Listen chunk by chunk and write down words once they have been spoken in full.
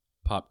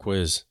Pop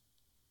quiz.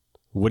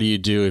 What do you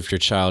do if your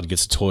child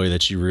gets a toy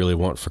that you really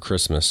want for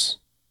Christmas?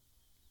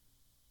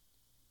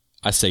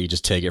 I say you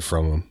just take it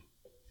from them.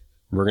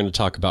 We're going to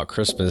talk about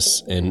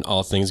Christmas and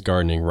all things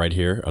gardening right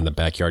here on the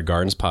Backyard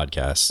Gardens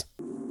podcast.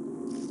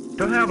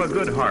 To have a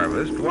good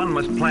harvest, one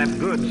must plant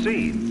good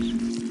seeds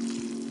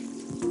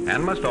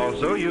and must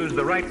also use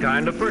the right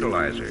kind of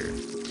fertilizer.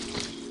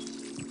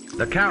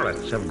 The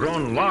carrots have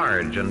grown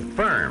large and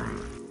firm.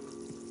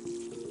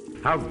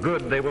 How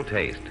good they will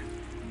taste.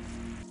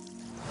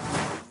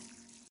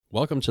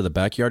 Welcome to the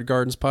Backyard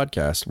Gardens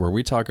podcast, where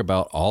we talk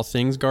about all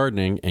things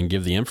gardening and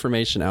give the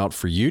information out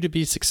for you to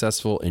be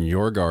successful in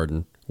your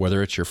garden,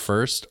 whether it's your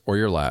first or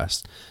your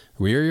last.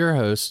 We are your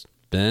hosts,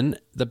 Ben,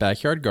 the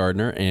backyard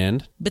gardener,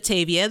 and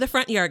Batavia, the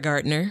front yard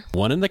gardener.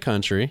 one in the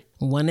country.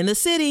 One in the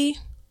city.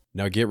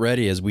 Now get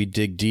ready as we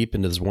dig deep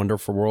into this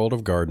wonderful world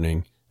of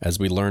gardening as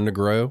we learn to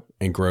grow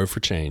and grow for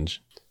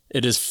change.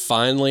 It is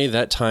finally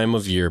that time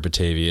of year,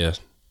 Batavia.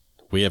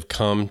 We have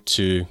come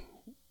to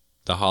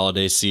the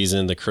holiday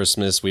season, the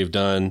Christmas. We've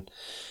done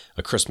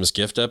a Christmas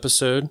gift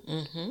episode,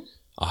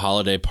 a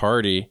holiday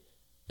party,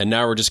 and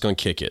now we're just going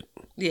to kick it.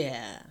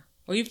 Yeah.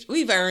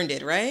 We've earned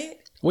it, right?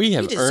 We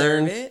have You deserve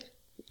earned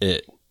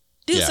it.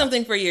 Do Yeah.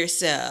 something for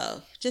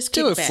yourself. Just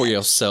kick Do it back. for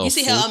yourself. You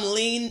see how I'm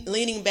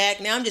leaning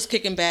back? Now I'm just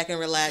kicking back and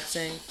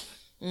relaxing.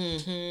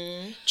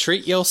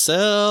 Treat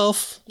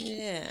yourself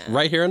Yeah.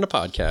 right here on the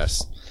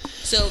podcast.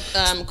 So,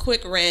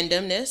 quick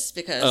randomness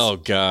because... Oh,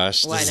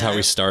 gosh. Why This is how we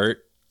not?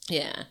 start.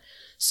 Yeah.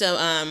 So,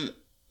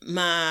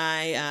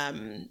 my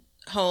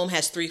home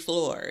has 3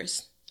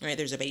 floors, right?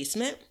 There's a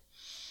basement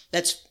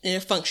that's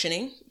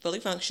functioning, fully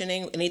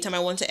functioning. Anytime I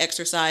want to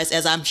exercise,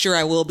 as I'm sure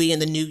I will be in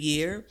the new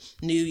year,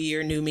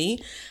 new me,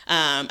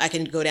 I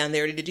can go down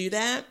there to do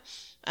that.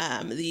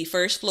 The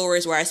first floor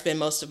is where I spend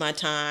most of my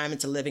time.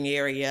 It's a living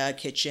area,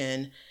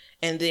 kitchen,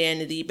 and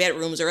then the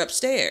bedrooms are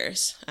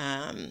upstairs.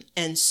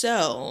 And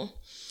so,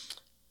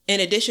 in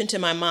addition to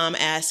my mom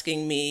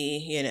asking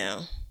me,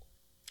 am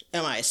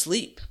I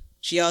asleep?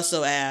 She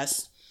also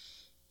asked,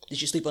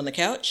 did you sleep on the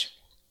couch?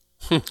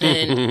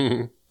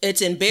 And it's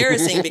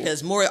embarrassing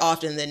because more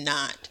often than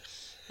not,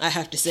 I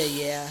have to say,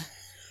 yeah,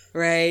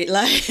 right?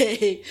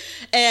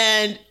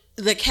 And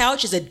the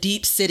couch is a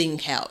deep sitting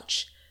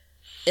couch.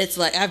 It's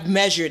like, I've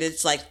measured,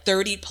 it's like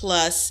 30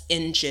 plus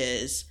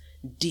inches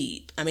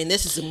deep. I mean,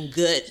 this is some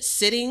good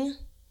sitting.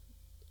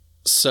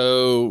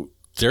 So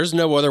there's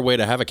no other way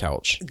to have a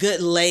couch. Good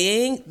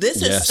laying. This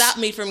has Yes. stopped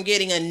me from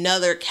getting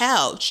another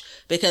couch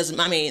because,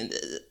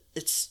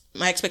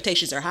 my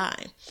expectations are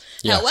high.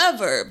 Yeah.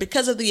 However,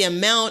 because of the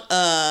amount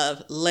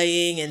of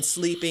laying and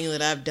sleeping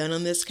that I've done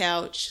on this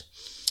couch,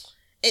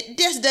 it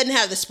just doesn't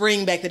have the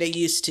spring back that it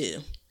used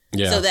to.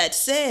 Yeah. So that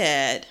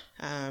said,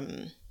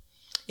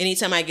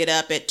 anytime I get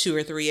up at 2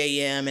 or 3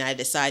 a.m. and I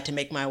decide to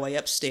make my way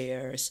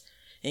upstairs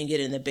and get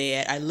in the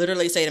bed, I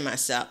literally say to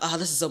myself, oh,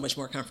 this is so much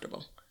more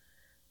comfortable.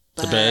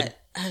 The bed?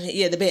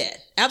 The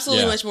bed.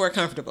 Absolutely Yeah. much more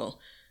comfortable.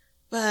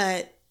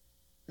 But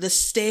the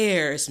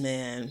stairs,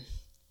 man.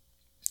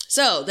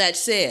 So that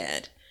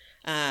said,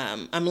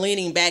 I'm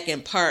leaning back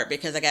in part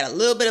because I got a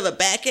little bit of a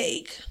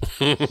backache.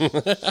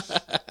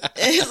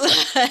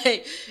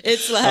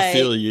 It's like I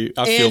feel you.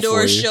 I feel and for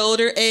or you.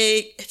 shoulder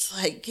ache. It's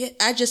like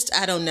I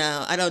don't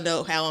know. I don't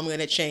know how I'm going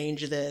to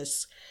change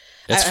this.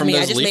 It's from I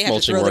those just may leaf have to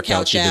mulching throw the workouts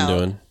couch you've been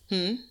out.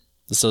 doing.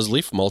 It's those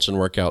leaf mulching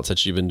workouts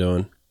that you've been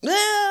doing.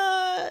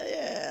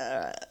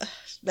 Yeah,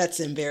 that's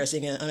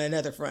embarrassing on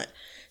another front.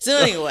 So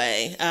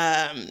anyway,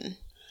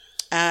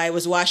 I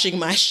was washing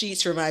my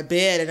sheets for my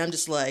bed and I'm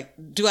just like,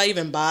 do I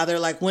even bother?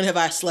 Like, when have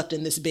I slept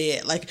in this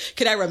bed? Like,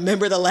 could I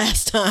remember the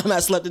last time I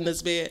slept in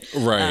this bed?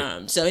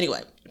 Right. So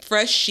anyway,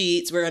 fresh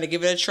sheets. We're going to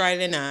give it a try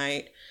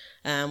tonight.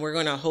 We're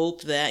going to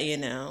hope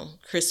that,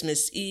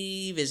 Christmas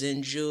Eve is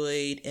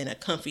enjoyed in a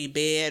comfy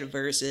bed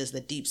versus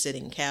the deep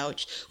sitting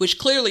couch, which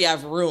clearly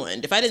I've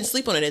ruined. If I didn't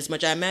sleep on it as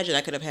much, I imagine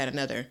I could have had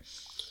another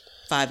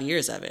 5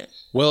 years of it.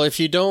 Well, if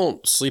you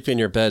don't sleep in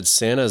your bed,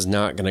 Santa's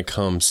not going to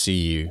come see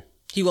you.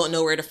 He won't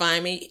know where to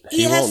find me.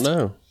 He won't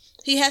know.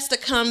 He has to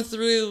come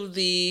through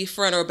the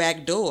front or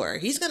back door.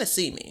 He's going to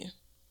see me.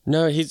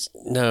 No,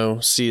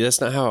 see,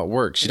 that's not how it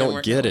works. You It don't don't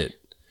work get that way. it.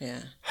 Yeah.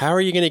 How are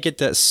you going to get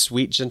that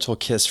sweet, gentle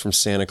kiss from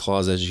Santa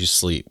Claus as you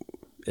sleep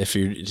if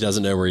he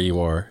doesn't know where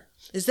you are?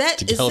 Is To help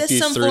this you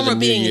some through form the of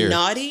new being year.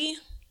 naughty?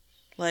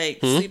 Like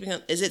sleeping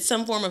on, is it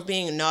some form of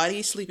being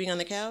naughty sleeping on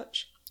the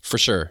couch? For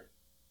sure.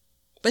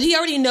 But he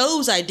already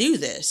knows I do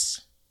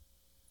this.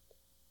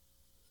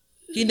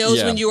 He knows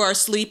Yeah. when you are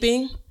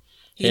sleeping.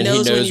 He And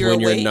knows he knows when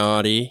you're awake.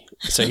 naughty.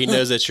 So he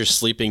knows that you're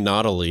sleeping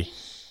naughtily.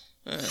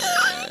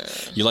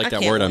 You like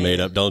that can't word I win. made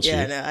up, don't you?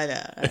 Yeah, no, I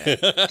know.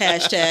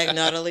 Hashtag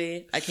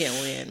naughtily. I can't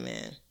win,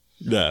 man.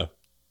 No.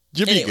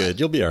 You'll be Anyway. good.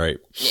 You'll be all right.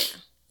 Yeah.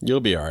 You'll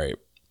be all right.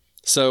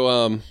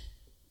 So,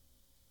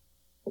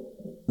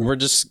 we're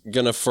just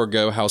going to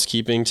forego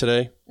housekeeping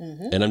today.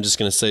 And I'm just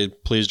going to say,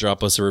 please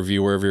drop us a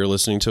review wherever you're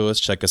listening to us.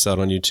 Check us out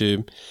on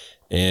YouTube.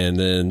 And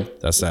then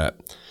that's that.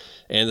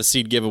 And the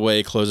seed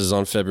giveaway closes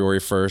on February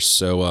 1st.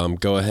 So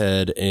go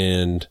ahead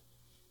and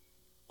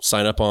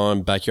sign up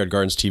on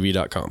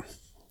backyardgardenstv.com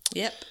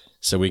Yep.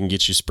 so we can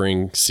get you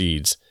spring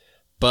seeds.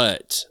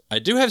 But I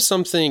do have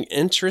something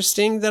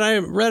interesting that I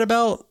read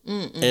about.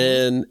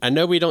 And I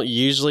know we don't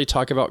usually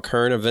talk about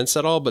current events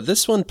at all, but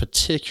this one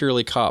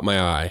particularly caught my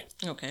eye.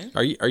 Okay.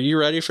 Are you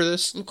ready for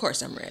this? Of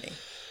course I'm ready.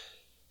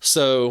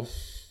 So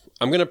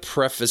I'm going to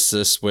preface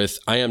this with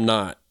I am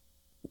not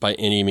by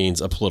any means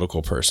a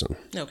political person.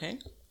 Okay.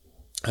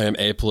 I am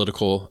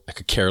apolitical. I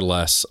could care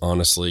less,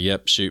 honestly.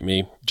 Yep, shoot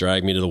me,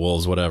 drag me to the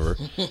wolves, whatever.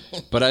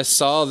 But I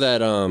saw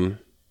that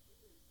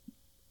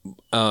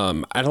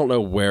I don't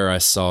know where I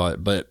saw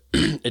it, but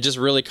it just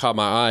really caught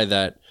my eye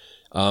that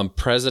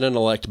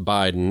President-elect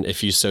Biden,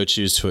 if you so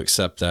choose to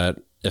accept that,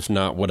 if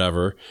not,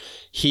 whatever,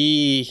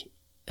 he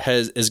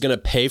is going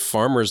to pay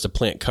farmers to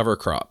plant cover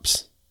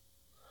crops.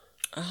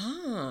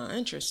 Ah,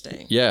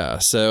 interesting. Yeah,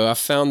 so I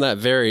found that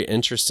very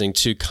interesting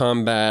to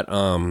combat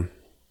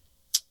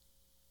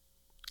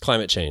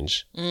climate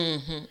change.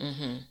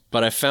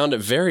 But I found it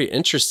very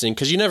interesting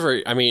because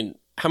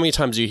how many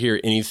times do you hear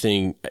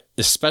anything,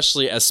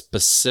 especially as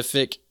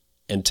specific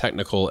and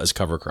technical as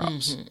cover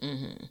crops?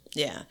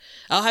 Yeah.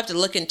 I'll have to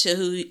look into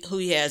who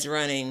he has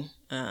running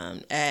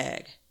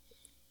ag.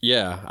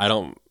 Yeah, I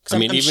don't.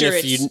 I'm even sure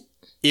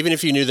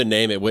if you knew the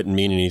name, it wouldn't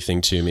mean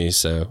anything to me.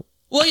 So.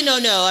 Well,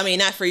 no. I mean,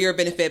 not for your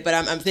benefit, but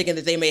I'm thinking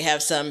that they may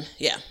have some.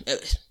 Yeah.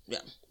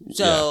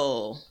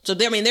 So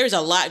there's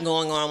a lot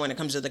going on when it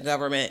comes to the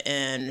government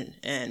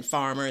and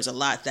farmers. A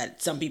lot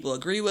that some people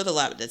agree with, a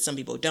lot that some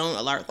people don't.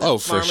 A lot that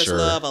farmers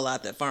love, a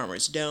lot that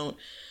farmers don't.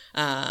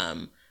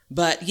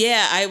 But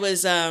yeah, I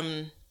was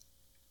on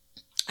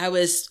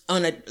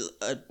a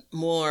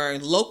more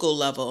local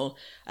level.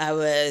 I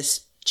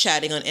was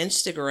chatting on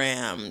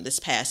Instagram this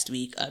past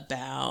week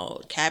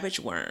about cabbage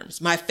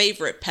worms, my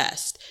favorite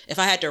pest. If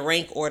I had to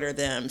rank order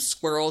them,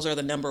 squirrels are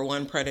the number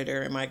one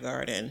predator in my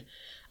garden.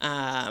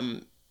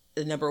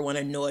 The number one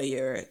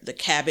annoyer, the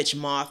cabbage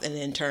moth, and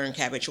in turn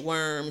cabbage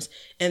worms.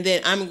 And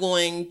then I'm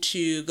going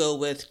to go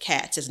with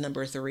cats as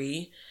number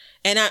 3.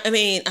 And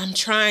I'm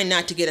trying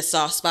not to get a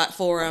soft spot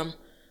for them,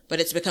 but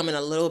it's becoming a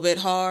little bit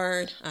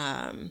hard.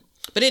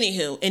 But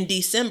anywho, in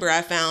December,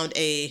 I found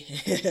a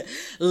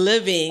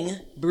living,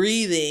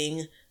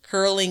 breathing,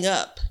 curling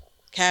up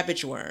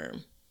cabbage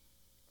worm.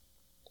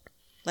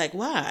 Like,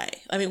 why?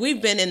 I mean,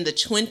 we've been in the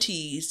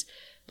 20s,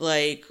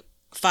 like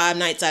 5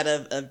 nights out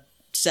of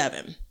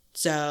 7.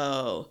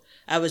 So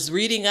I was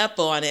reading up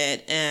on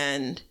it,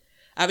 and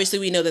obviously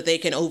we know that they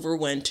can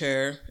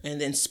overwinter and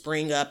then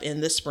spring up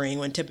in the spring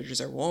when temperatures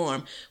are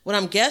warm. What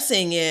I'm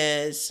guessing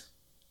is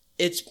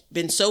it's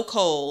been so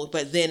cold,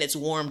 but then it's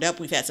warmed up.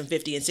 We've had some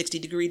 50 and 60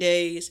 degree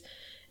days,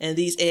 and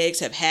these eggs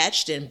have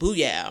hatched, and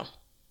booyah,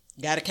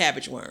 got a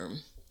cabbage worm.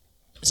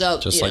 So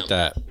just like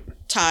that.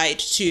 Tied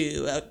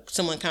to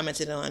someone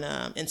commented on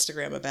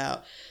Instagram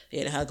about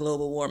how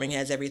global warming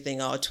has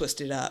everything all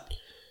twisted up.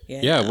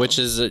 Yeah, which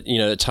is it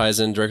ties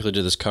in directly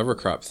to this cover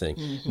crop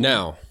thing.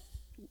 Now,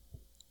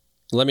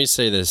 let me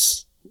say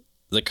this: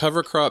 the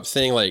cover crop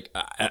thing, like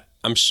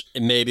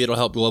maybe it'll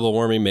help global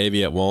warming,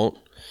 maybe it won't.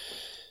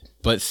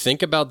 But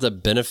think about the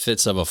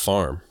benefits of a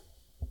farm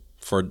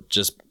for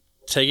just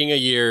taking a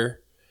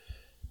year,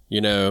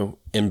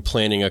 and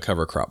planting a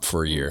cover crop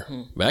for a year.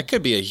 That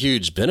could be a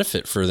huge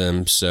benefit for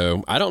them.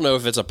 So I don't know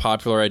if it's a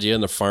popular idea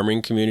in the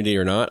farming community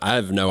or not. I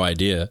have no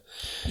idea.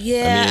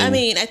 Yeah,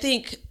 I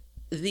think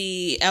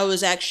I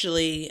was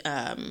actually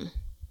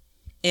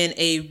in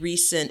a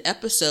recent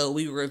episode,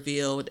 we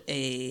revealed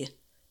a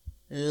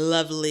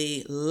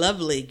lovely,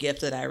 lovely gift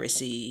that I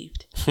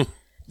received.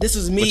 This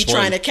was me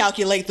trying to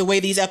calculate the way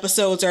these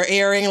episodes are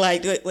airing.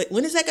 Like, wait,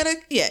 when is that gonna?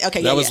 Yeah,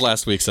 okay. That was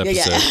last week's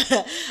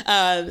episode.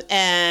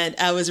 And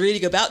I was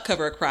reading about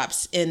cover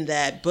crops in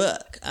that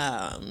book,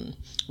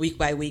 Week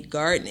by Week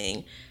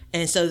Gardening.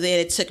 And so then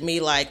it took me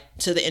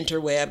to the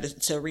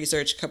interweb to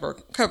research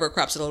cover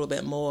crops a little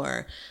bit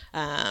more.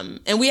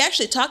 And we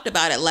actually talked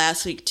about it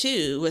last week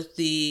too with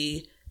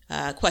the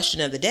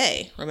question of the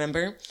day,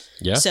 remember?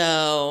 Yeah.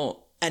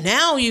 So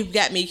now you've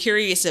got me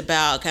curious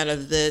about kind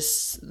of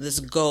this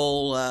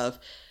goal of,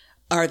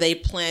 are they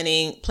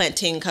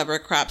planting cover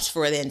crops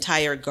for the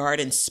entire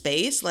garden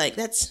space? Like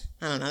I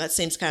don't know, that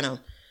seems kind of,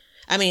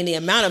 the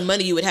amount of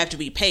money you would have to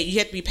be paid, you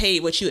have to be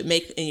paid what you would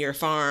make in your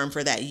farm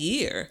for that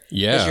year.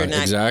 Yeah, because you're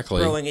not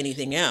exactly. growing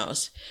anything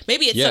else.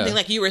 Maybe it's something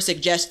like you were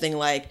suggesting,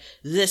 like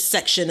this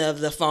section of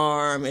the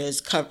farm is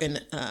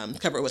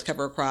covered with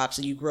cover crops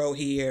and you grow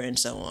here and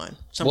so on.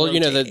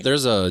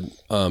 There's a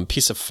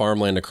piece of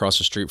farmland across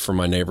the street from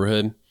my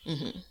neighborhood.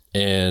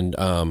 And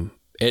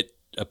it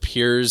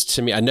appears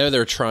to me, I know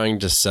they're trying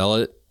to sell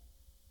it.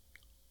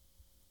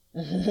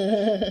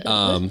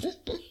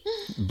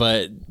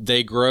 But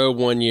they grow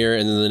one year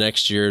and then the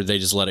next year they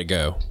just let it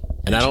go.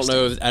 And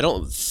I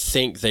don't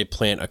think they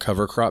plant a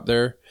cover crop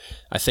there.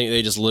 I think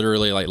they just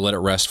literally let it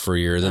rest for a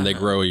year, then they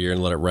grow a year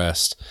and let it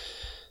rest.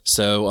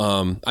 So,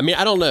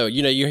 I don't know,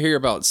 you hear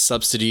about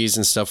subsidies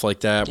and stuff like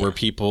that where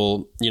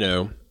people,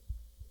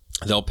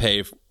 they'll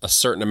pay a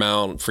certain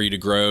amount for you to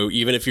grow,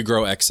 even if you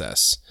grow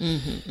excess.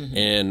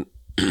 And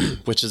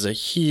which is a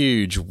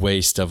huge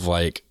waste of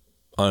like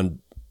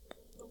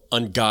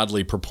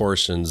ungodly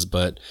proportions.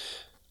 But,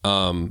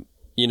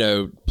 you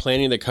know,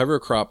 planting the cover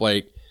crop,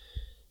 like,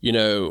 you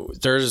know,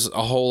 there's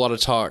a whole lot of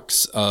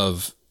talks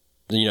of,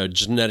 you know,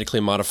 genetically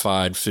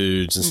modified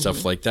foods and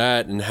stuff like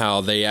that, and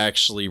how they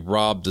actually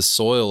rob the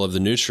soil of the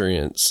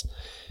nutrients.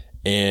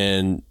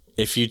 And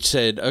if you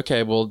said,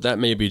 okay, well, that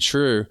may be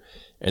true,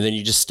 and then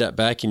you just step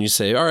back and you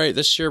say, all right,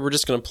 this year we're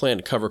just going to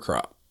plant a cover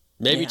crop,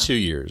 maybe 2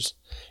 years,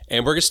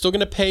 and we're still going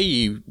to pay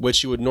you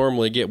what you would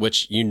normally get,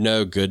 which you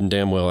know good and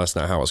damn well that's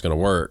not how it's going to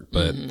work.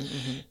 But,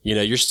 you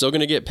know, you're still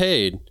going to get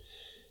paid.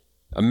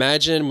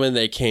 Imagine when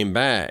they came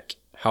back,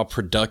 how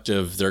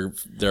productive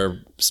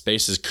their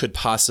spaces could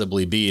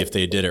possibly be if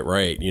they did it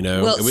right, you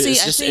know? Well,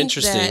 It's just I think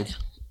interesting. that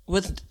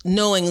with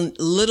knowing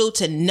little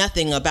to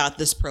nothing about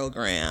this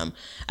program,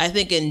 I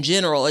think in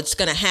general, it's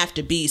going to have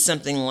to be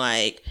something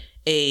like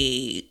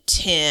a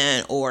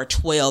 10 or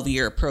 12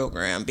 year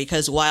program,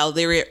 because while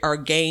there are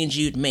gains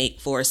you'd make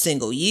for a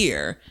single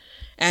year,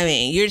 I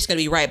mean, you're just going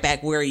to be right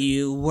back where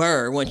you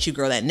were once you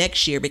grow that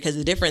next year, because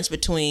the difference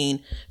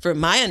between, from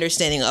my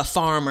understanding, a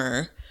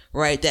farmer,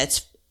 right,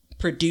 that's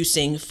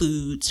producing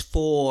foods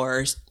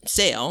for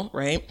sale,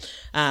 right,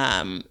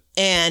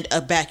 and a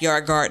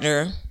backyard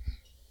gardener.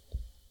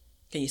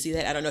 Can you see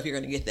that? I don't know if you're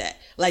going to get that.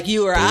 Like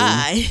you or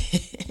I.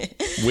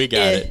 We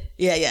got it.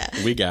 Yeah.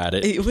 We got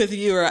it. With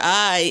you or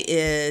I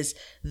is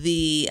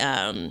the,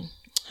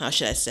 how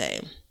should I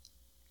say?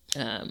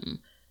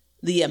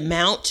 The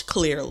amount,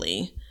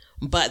 clearly,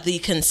 but the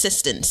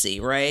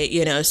consistency, right?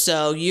 You know,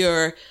 so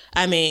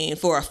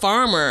for a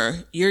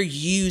farmer, you're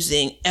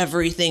using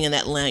everything in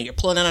that land. You're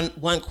planting on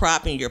one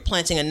crop and you're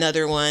planting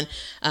another one,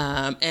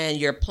 and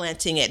you're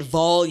planting at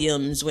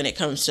volumes when it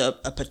comes to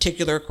a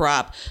particular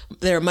crop.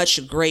 They're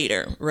much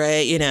greater,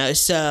 right? You know,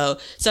 so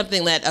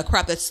name a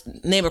crop that's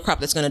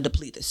going to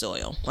deplete the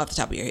soil off the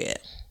top of your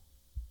head.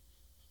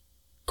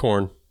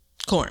 Corn.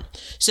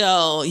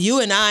 So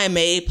you and I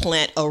may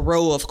plant a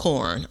row of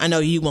corn. I know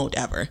you won't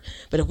ever,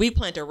 but if we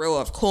plant a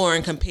row of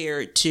corn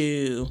compared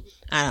to,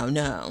 I don't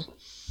know,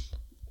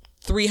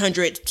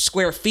 300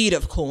 square feet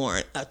of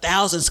corn,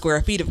 1,000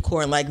 square feet of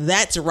corn, like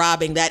that's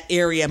robbing that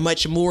area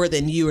much more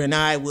than you and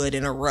I would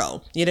in a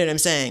row. You know what I'm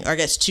saying? Or I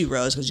guess 2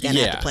 rows, because you're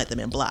going to have to plant them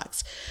in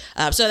blocks.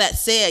 So that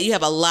said, you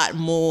have a lot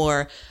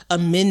more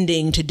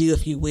amending to do,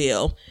 if you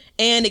will.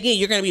 And again,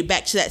 you're going to be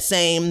back to that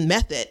same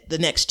method the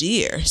next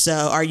year. So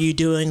are you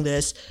doing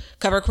this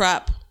cover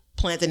crop,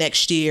 plant the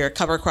next year,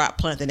 cover crop,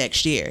 plant the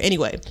next year?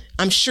 Anyway,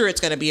 I'm sure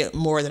it's going to be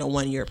more than a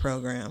 1-year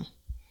program.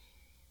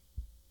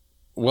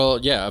 Well,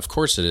 yeah, of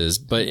course it is.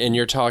 And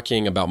you're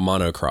talking about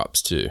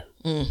monocrops too.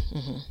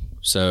 Mm-hmm.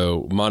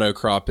 So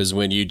monocrop is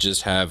when you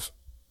just have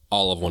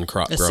all of one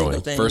crop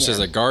growing. Versus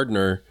a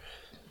gardener,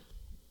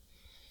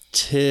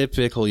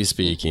 typically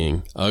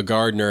speaking, a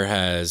gardener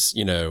has,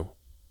 you know,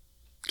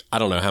 I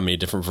don't know how many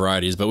different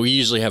varieties, but we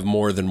usually have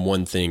more than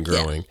one thing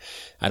growing. Yeah.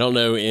 I don't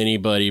know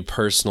anybody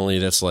personally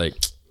that's like,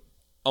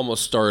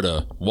 almost start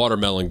a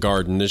watermelon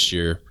garden this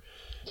year.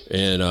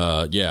 And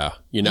I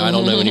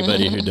don't know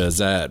anybody who does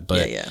that,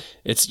 but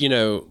it's, you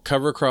know,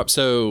 cover crop.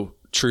 So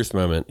truth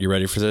moment. You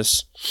ready for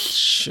this?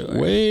 Sure.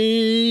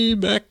 Way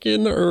back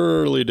in the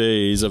early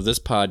days of this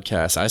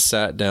podcast, I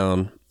sat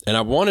down and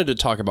I wanted to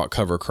talk about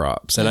cover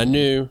crops, and I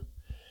knew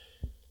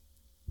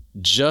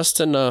just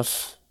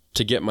enough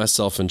to get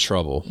myself in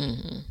trouble.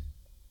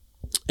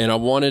 And I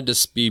wanted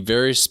to be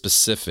very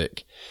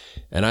specific.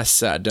 And I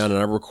sat down and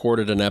I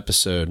recorded an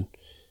episode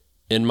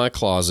in my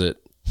closet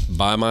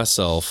by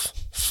myself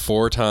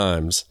 4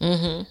 times.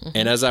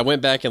 And as I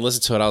went back and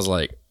listened to it, I was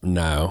like,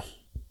 no,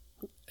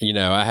 you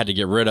know, I had to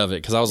get rid of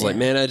it, because I was like,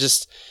 man,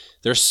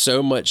 there's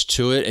so much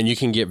to it, and you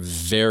can get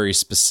very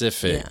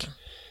specific,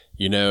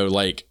 you know,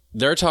 like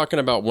they're talking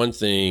about one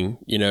thing,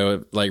 you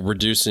know, like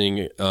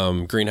reducing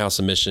greenhouse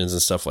emissions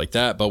and stuff like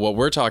that. But what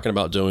we're talking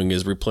about doing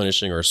is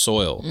replenishing our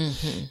soil.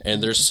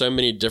 And there's so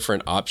many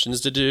different options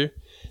to do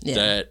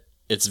that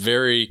it's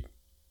very,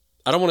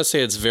 I don't want to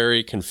say it's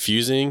very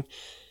confusing.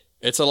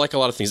 It's like a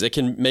lot of things. You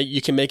can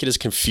make it as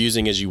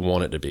confusing as you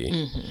want it to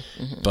be.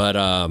 But,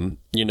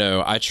 you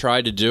know, I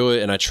tried to do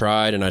it, and I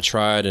tried,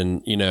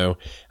 and, you know,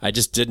 I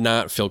just did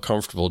not feel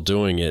comfortable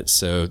doing it.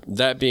 So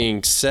that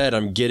being said,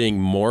 I'm getting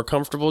more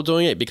comfortable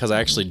doing it because I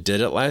actually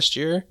did it last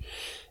year,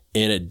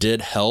 and it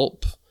did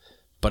help,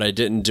 but I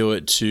didn't do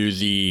it to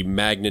the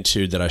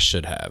magnitude that I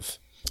should have.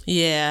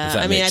 Yeah.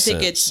 I mean, I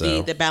think it's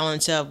the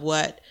balance of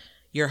what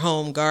your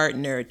home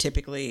gardener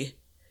typically...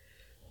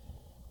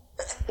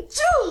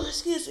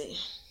 Excuse me.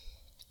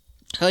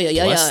 Oh,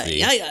 yeah.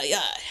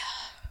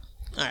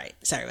 All right.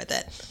 Sorry about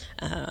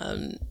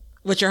that.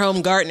 What your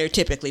home gardener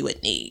typically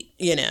would need,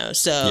 you know.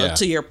 So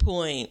to your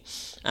point,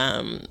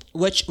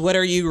 what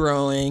are you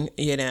growing?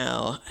 You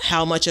know,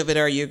 how much of it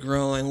are you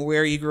growing?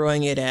 Where are you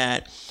growing it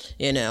at?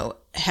 You know,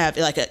 have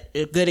like a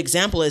good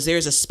example is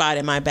there's a spot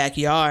in my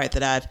backyard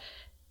that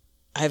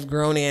I've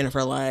grown in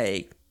for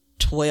like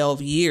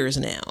 12 years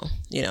now,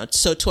 you know,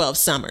 so 12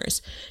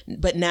 summers,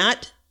 but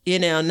not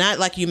not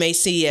like you may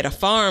see at a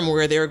farm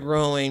where they're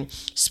growing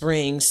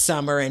spring,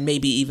 summer, and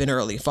maybe even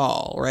early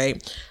fall,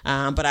 right?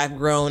 But I've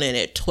grown in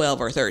it 12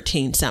 or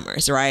 13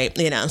 summers, right?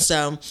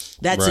 So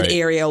that's an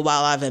area,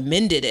 while I've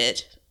amended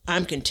it,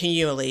 I'm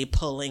continually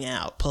pulling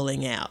out.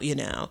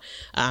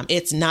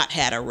 It's not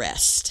had a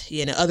rest,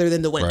 other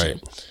than the winter,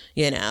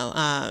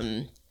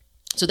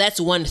 so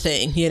that's one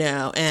thing,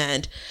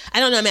 and I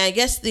don't know, man, I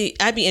guess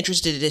I'd be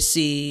interested to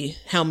see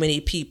how many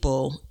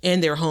people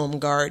in their home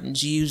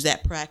gardens use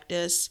that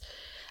practice.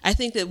 I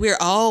think that we're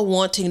all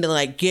wanting to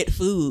like get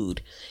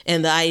food,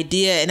 and the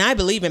idea, and I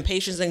believe in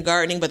patience in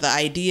gardening, but the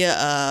idea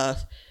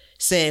of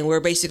saying we're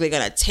basically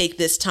going to take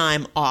this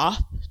time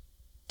off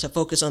to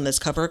focus on this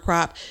cover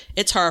crop,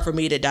 it's hard for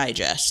me to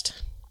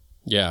digest.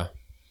 Yeah.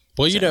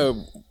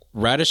 Well,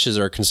 radishes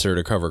are considered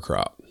a cover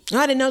crop. Oh,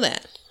 I didn't know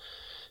that.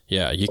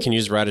 Yeah, you can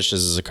use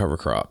radishes as a cover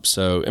crop.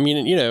 So, I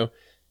mean,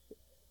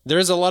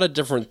 there's a lot of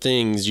different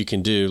things you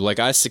can do. Like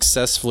I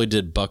successfully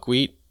did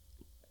buckwheat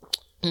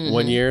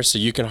one year, so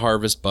you can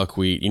harvest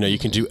buckwheat. You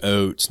can do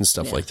oats and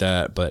stuff like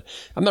that. But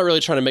I'm not really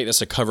trying to make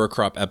this a cover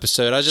crop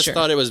episode. I just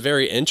thought it was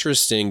very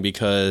interesting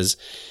because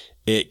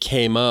it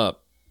came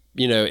up.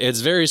 It's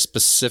very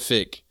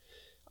specific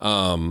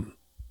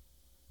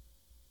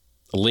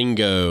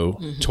lingo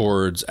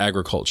towards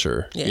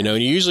agriculture. And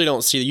you usually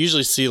don't see. You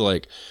usually see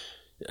like,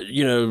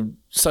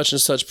 such and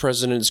such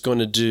president's going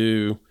to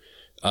do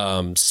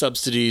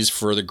subsidies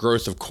for the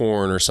growth of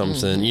corn or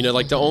something.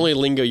 Like the only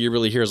lingo you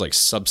really hear is like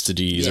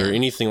subsidies or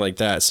anything like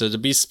that. So to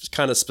be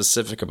kind of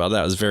specific about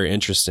that was very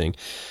interesting.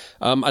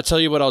 I tell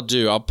you what I'll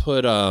do.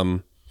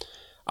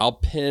 I'll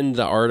pin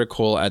the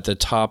article at the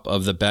top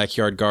of the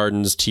Backyard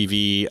Gardens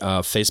TV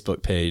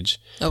Facebook page.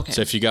 Okay.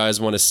 So if you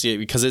guys want to see it,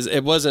 because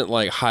it wasn't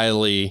like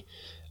highly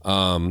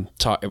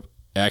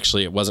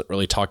actually, it wasn't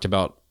really talked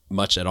about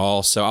much at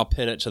all. So I'll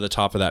pin it to the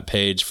top of that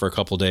page for a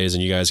couple of days,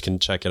 and you guys can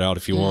check it out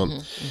if you want.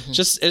 It's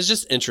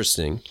just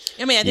interesting.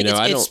 I mean, I think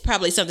it's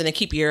probably something to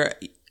keep your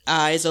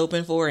eyes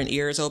open for and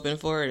ears open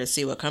for to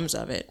see what comes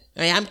of it. I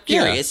mean, I'm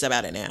curious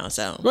about it now.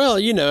 So, well,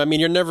 I mean,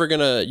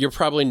 you're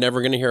probably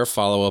never gonna hear a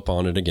follow up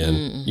on it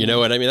again. You know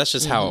what I mean? That's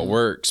just how it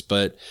works.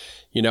 But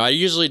I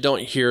usually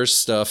don't hear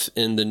stuff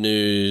in the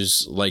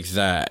news like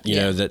that.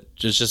 That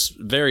is just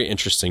very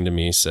interesting to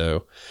me.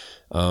 So,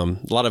 a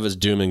lot of it's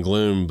doom and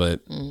gloom,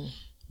 but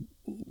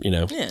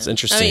it's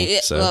interesting.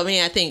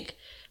 I think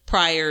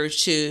prior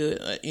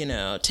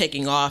to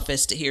taking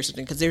office, to hear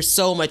something, because there's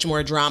so much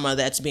more drama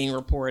that's being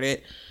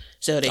reported.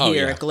 So to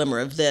hear a glimmer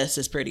of this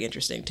is pretty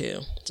interesting too.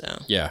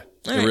 So yeah,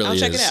 all right, I'll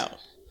check it out.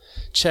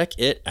 Check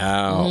it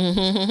out,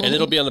 and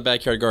it'll be on the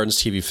Backyard Gardens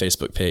TV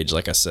Facebook page,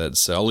 like I said.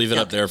 So I'll leave it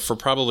up there for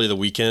probably the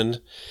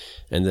weekend,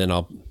 and then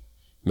I'll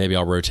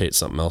rotate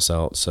something else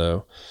out.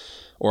 So,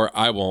 or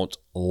I won't.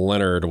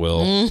 Leonard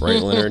will,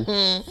 right, Leonard?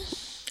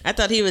 I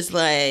thought he was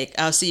like,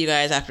 I'll see you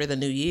guys after the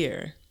new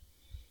year.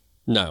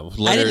 No,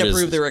 Leonard I didn't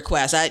approve the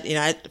request.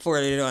 I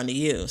forwarded it on to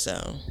you.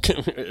 So,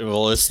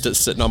 well, it's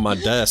sitting on my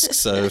desk.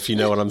 So if you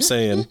know what I'm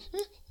saying,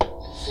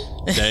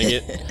 dang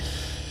it.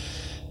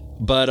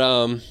 But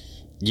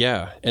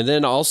yeah, and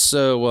then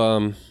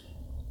also,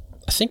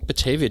 I think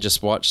Batavia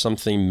just watched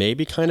something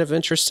maybe kind of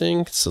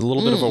interesting. It's a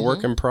little bit of a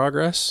work in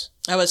progress.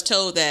 I was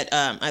told that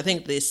I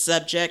think the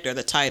subject or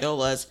the title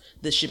was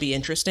 "This Should Be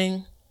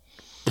Interesting."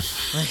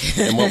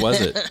 And what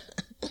was it?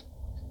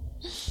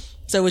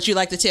 So would you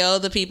like to tell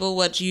the people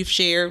what you've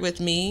shared with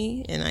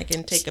me and I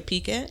can take a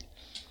peek at?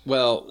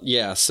 Well,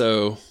 yeah.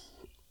 So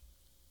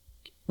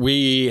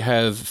we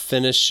have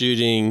finished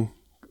shooting.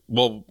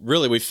 Well,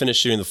 really, we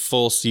finished shooting the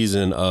full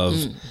season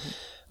of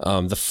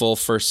the full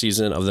first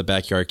season of the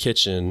Backyard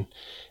Kitchen.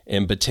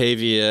 And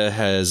Batavia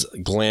has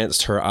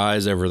glanced her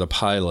eyes over the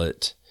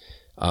pilot,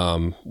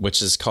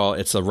 which is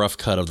it's a rough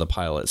cut of the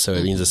pilot. So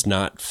it means it's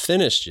not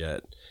finished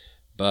yet.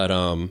 But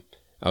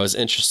I was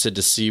interested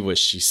to see what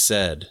she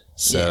said.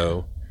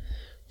 So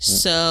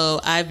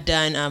I've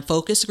done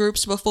focus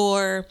groups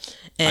before.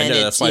 And I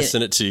know, that's why I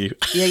sent it to you.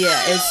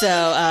 Yeah. And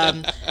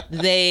so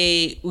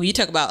when you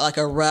talk about like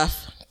a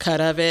rough cut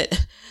of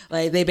it,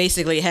 like they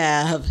basically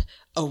have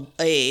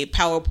a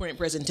PowerPoint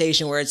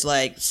presentation where it's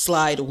like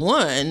slide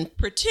 1,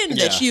 pretend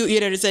that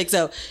it's like,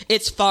 so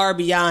it's far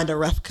beyond a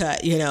rough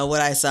cut,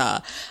 what I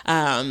saw.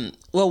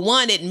 Well,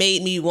 one, it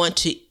made me want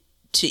to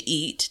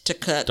eat, to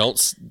cook.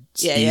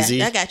 Easy.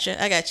 Yeah, I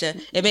gotcha.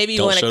 It made me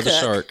want to cook. Don't show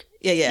the shark.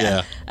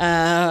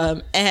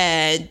 Yeah.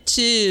 And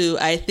 2,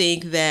 I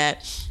think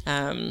that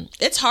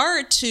it's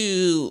hard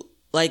to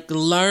like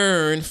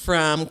learn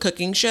from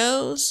cooking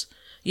shows.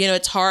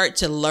 It's hard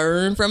to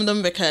learn from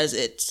them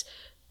because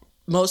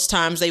most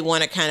times they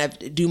want to kind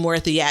of do more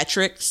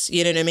theatrics.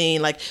 You know what I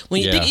mean? Like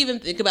when you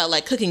think about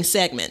like cooking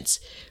segments,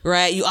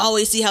 right? You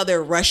always see how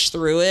they're rushed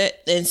through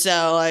it. And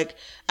so like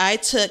I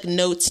took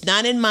notes,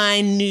 not in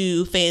my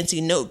new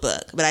fancy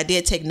notebook, but I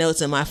did take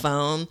notes on my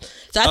phone.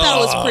 So I thought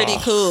it was pretty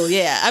cool.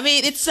 Yeah. I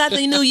mean, it's not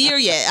the new year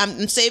yet.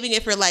 I'm saving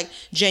it for like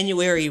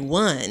January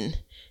 1.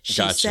 She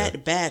Gotcha.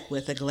 sat back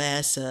with a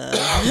glass of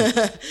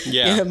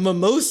Yeah.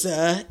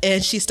 mimosa,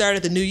 and she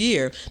started the new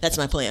year. That's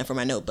my plan for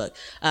my notebook.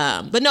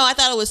 But no, I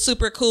thought it was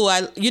super cool.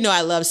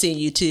 I love seeing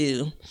you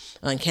too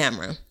on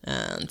camera.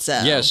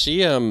 Yeah,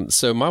 she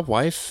so my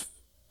wife,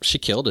 she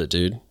killed it,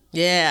 dude.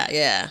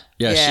 Yeah,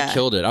 she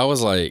killed it. I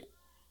was like,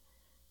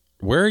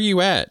 where are you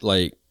at?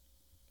 Like,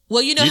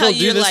 well, you know You how don't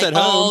do you're this like at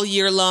home. all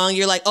year long,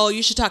 you're like, oh,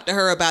 you should talk to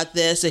her about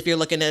this if you're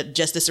looking at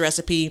just this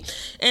recipe.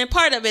 And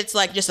part of it's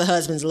like just a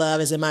husband's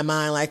love is in my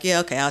mind, like,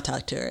 yeah, okay, I'll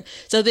talk to her.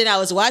 So then I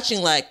was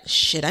watching like,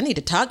 shit, I need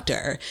to talk to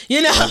her.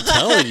 You know?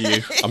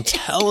 I'm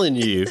telling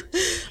you.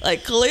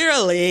 Like,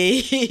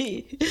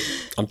 clearly,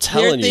 I'm there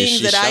telling are you. things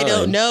she that I don't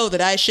shined. know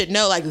that I should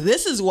know. Like,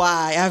 this is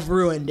why I've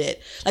ruined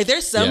it. Like,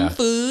 there's some Yeah.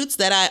 foods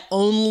that I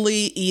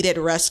only eat at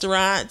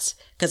restaurants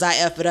because I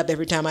F it up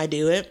every time I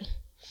do it.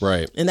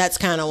 Right. And that's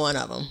kind of one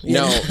of them. you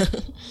No. know?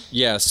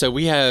 Yeah, so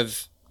we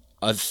have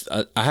I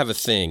have a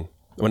thing.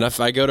 If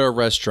I go to a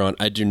restaurant,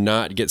 I do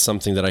not get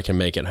something that I can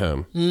make at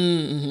home.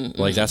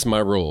 Like, that's my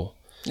rule.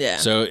 Yeah.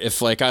 So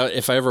if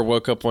I ever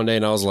woke up one day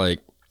and I was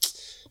like,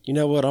 you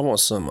know what, I want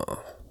some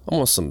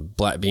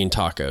black bean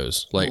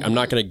tacos. Like, I'm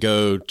not going to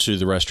go to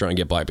the restaurant and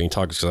get black bean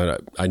tacos because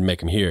I'd make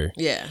them here.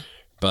 Yeah.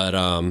 But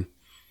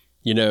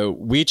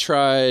we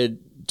tried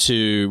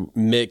to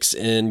mix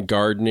in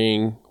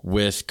gardening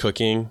with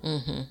cooking,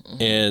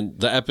 and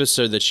the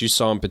episode that you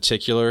saw in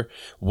particular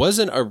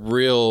wasn't a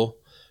real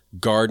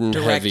garden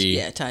Direct, heavy.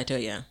 yeah, tied to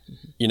it, yeah.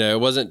 It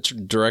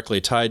wasn't directly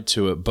tied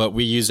to it, but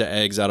we used the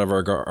eggs out of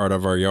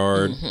our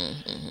yard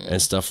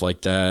and stuff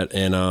like that.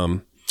 And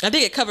I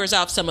think it covers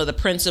off some of the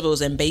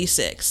principles and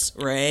basics,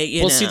 right?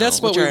 see,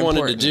 that's what which we are wanted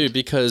important. to do,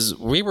 because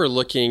we were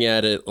looking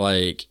at it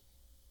like,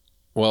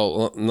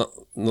 well,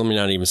 let me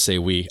not even say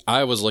we.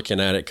 I was looking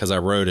at it because I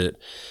wrote it.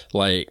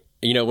 Like,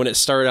 when it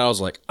started out, I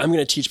was like, I'm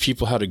going to teach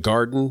people how to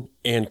garden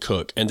and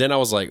cook. And then I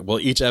was like, well,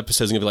 each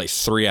episode is going to be like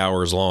 3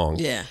 hours long.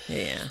 Yeah.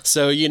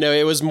 So,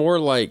 it was more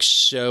like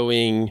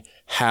showing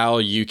how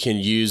you can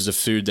use the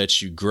food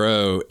that you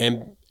grow.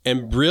 And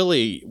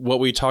really what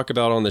we talk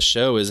about on the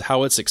show is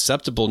how it's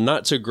acceptable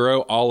not to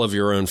grow all of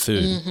your own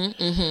food.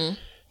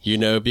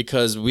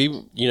 Because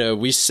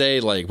we say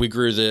like, we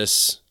grew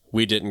this,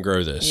 we didn't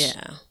grow this.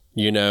 Yeah.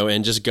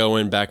 And just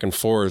going back and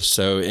forth.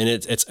 So, and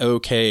it's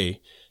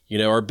okay.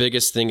 My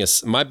biggest thing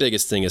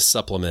is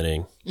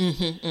supplementing.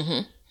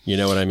 You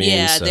know what I mean?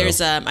 Yeah, So,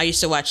 there's I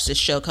used to watch this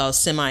show called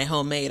Semi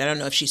Homemade. I don't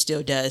know if she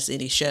still does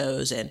any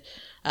shows, and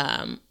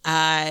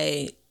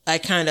I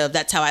kind of,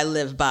 that's how I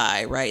live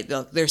by, right?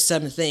 There's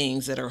some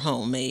things that are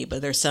homemade,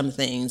 but there's some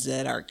things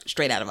that are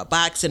straight out of a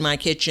box in my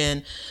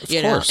kitchen, Of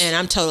course. and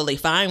I'm totally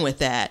fine with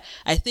that.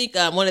 I think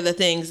one of the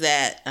things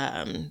that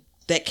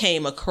that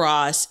came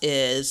across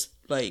is,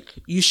 like,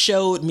 you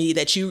showed me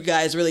that you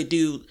guys really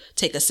do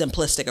take a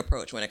simplistic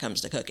approach when it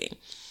comes to cooking.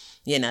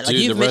 Like, Dude,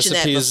 you've the mentioned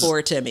that recipes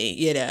before to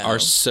me, are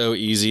so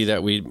easy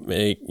that we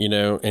make,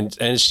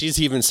 and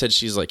she's even said,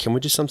 she's like, can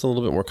we do something a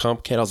little bit more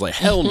complicated? I was like,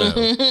 hell no.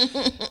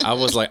 I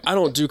was like, I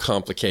don't do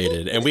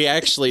complicated. And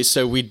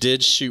we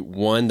did shoot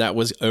one that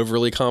was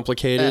overly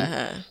complicated,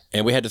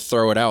 and we had to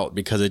throw it out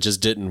because it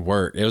just didn't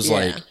work. It was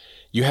like,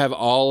 you have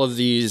all of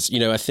these,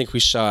 I think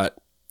we shot,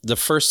 the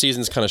first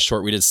season's kind of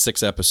short. We did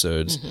 6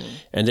 episodes,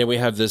 and then we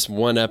have this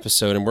one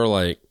episode, and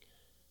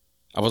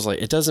I was like,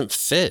 it doesn't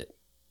fit.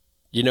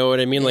 You know what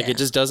I mean? Like, it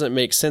just doesn't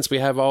make sense. We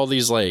have all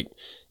these like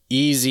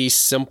easy,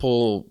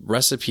 simple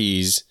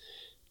recipes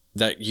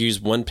that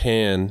use one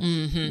pan,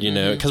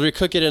 because we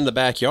cook it in the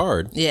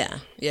backyard. Yeah.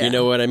 You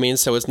know what I mean?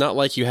 So it's not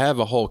like you have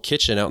a whole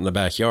kitchen out in the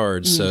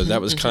backyard. So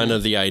that was kind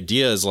of the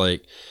idea, is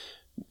like,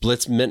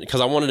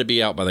 because I wanted to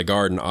be out by the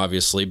garden,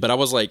 obviously. But I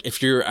was like,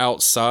 if you're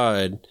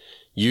outside,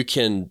 you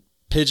can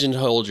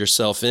pigeonhole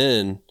yourself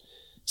in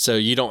so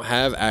you don't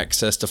have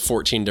access to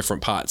 14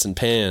 different pots and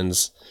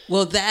pans.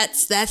 Well,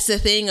 that's the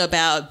thing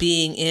about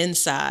being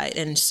inside.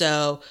 And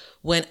so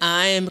when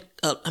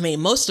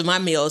most of my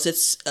meals,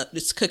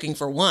 it's cooking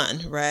for one,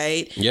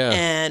 right? Yeah.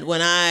 And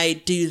when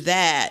I do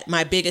that,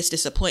 my biggest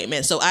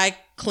disappointment, so I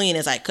clean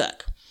as I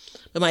cook.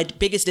 But my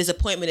biggest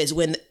disappointment is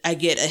when I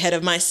get ahead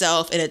of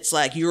myself and it's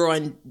like, you're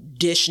on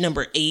dish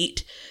number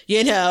 8,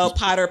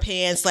 pot or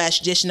pan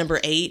 / dish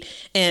number 8.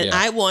 And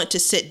I want to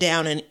sit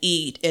down and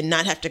eat and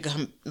not have to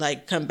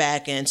come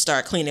back and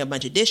start cleaning a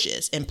bunch of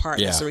dishes. In part,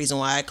 that's the reason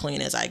why I clean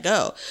as I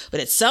go. But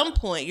at some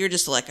point, you're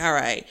just like, all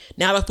right,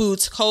 now the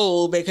food's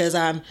cold because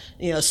I'm,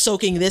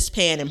 soaking this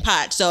pan and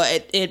pot. So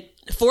it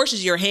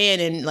forces your hand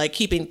in like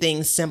keeping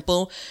things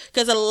simple,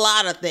 because a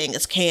lot of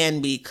things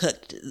can be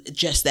cooked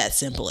just that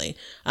simply.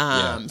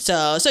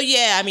 So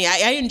yeah, I mean,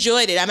 I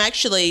enjoyed it. I'm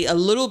actually a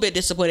little bit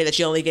disappointed that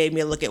you only gave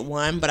me a look at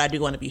one, but I do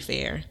want to be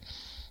fair.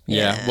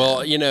 Yeah. Well,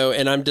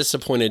 and I'm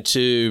disappointed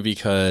too,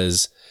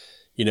 because,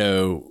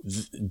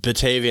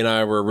 Batavia and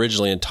I were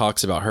originally in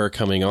talks about her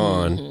coming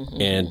on,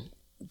 and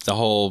the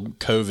whole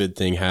COVID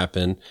thing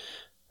happened,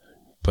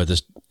 but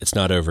it's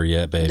not over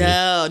yet, baby.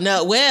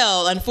 No.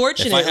 Well,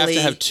 unfortunately, if I have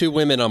to have 2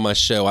 women on my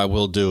show, I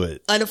will do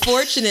it.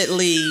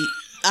 Unfortunately,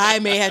 I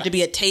may have to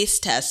be a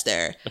taste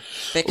tester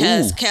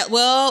because,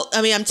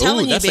 I'm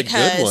telling you, that's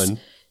because a good one.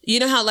 you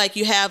know how like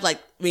you have like,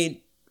 I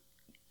mean,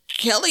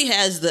 Kelly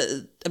has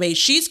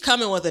she's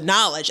coming with the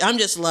knowledge. I'm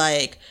just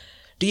like,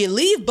 do you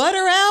leave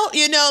butter out?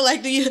 You know,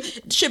 like,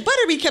 should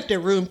butter be kept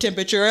at room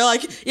temperature?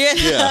 Like,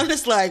 I'm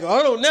just like,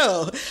 I don't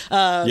know.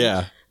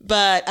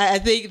 But I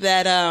think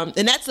that,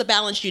 and that's the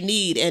balance you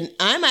need. And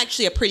I'm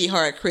actually a pretty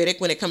hard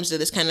critic when it comes to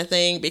this kind of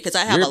thing because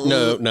I have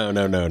No. No, I'm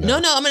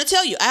going to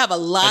tell you, I have a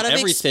lot of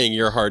everything.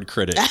 You're a hard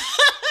critic.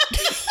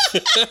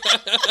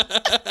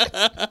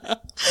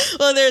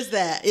 Well, there's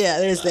that. Yeah,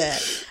 there's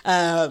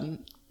that.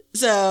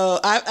 So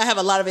I have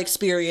a lot of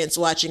experience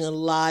watching a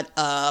lot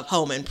of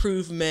home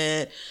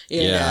improvement,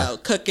 you know,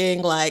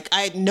 cooking. Like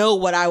I know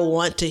what I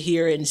want to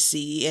hear and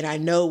see, and I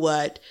know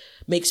what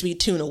makes me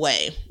tune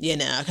away, you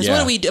know, because what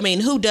do we do? I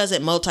mean, who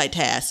doesn't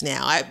multitask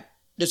now?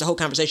 There's a whole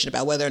conversation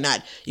about whether or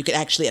not you could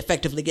actually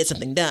effectively get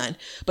something done.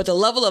 But the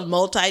level of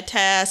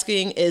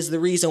multitasking is the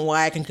reason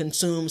why I can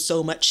consume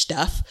so much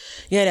stuff,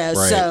 you know.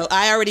 Right. So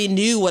I already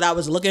knew what I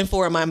was looking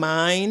for in my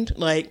mind,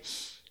 like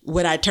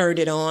when I turned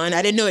it on.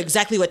 I didn't know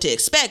exactly what to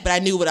expect, but I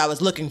knew what I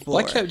was looking for.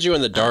 Well, I kept you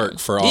in the dark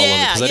for all of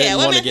it because I didn't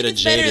want to get a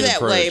jaded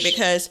approach. Way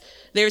because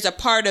there's a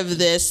part of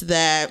this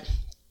that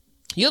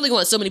you only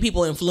want so many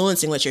people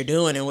influencing what you're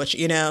doing and what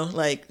you know,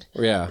 like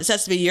this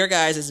has to be your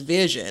guys'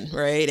 vision,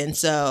 right? And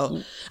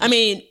so, I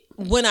mean,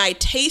 when I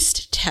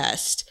taste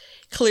test,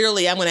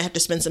 clearly I'm going to have to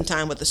spend some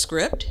time with the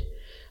script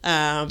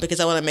because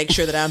I want to make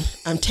sure that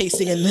I'm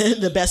tasting in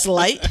the best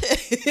light.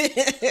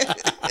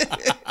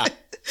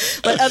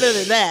 But other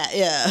than that,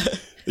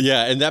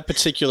 yeah, and that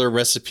particular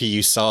recipe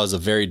you saw is a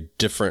very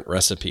different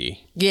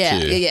recipe.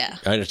 Yeah,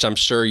 which I'm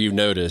sure you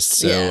noticed.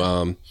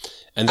 So,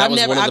 and that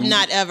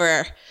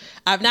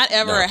I've not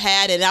ever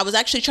had it. I was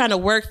actually trying to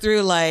work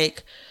through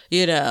like,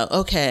 you know,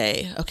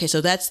 okay,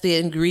 so that's the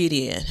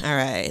ingredient. All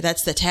right,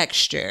 that's the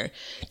texture.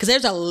 Because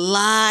there's a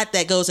lot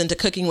that goes into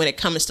cooking when it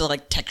comes to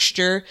like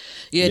texture,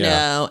 you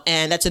know,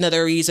 and that's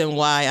another reason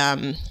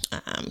why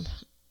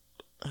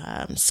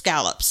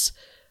scallops.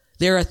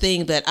 They're a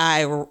thing that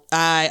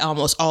I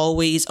almost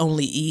always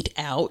only eat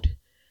out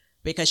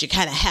because you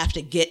kind of have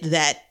to get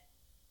that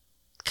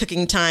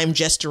cooking time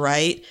just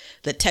right,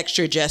 the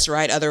texture just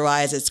right.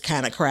 Otherwise, it's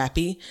kind of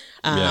crappy.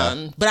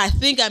 But I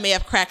think I may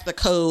have cracked the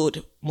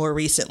code more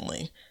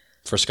recently.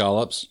 For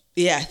scallops?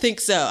 Yeah, I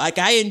think so. Like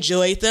I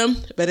enjoyed them,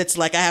 but it's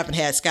like I haven't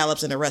had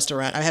scallops in a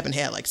restaurant. I haven't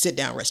had like sit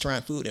down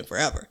restaurant food in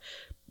forever.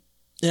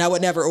 And I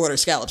would never order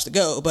scallops to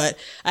go, but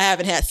I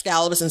haven't had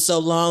scallops in so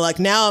long. Like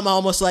now I'm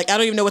almost like, I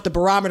don't even know what the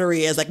barometer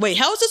is. Like, wait,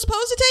 how is this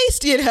supposed to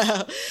taste? You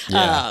know?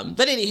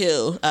 But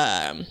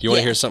anywho. You want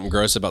to hear something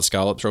gross about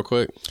scallops real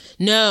quick?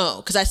 No,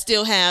 because I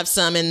still have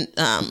some in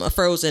a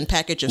frozen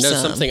package of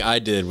some. Something I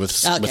did with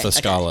a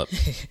scallop.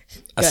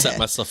 I set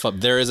myself up.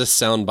 There is a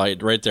sound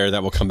bite right there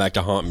that will come back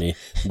to haunt me.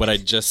 What I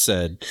just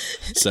said.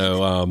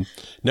 So,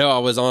 no, I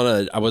was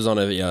on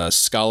a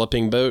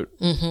scalloping boat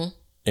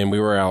and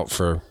we were out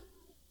for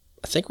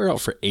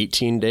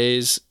 18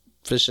 days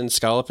fishing,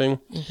 scalloping.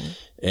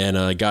 And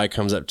a guy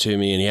comes up to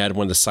me and he had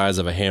one the size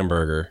of a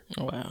hamburger.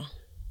 Oh, wow.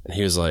 And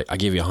he was like, I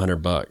give you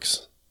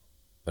 $100.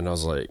 And I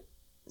was like,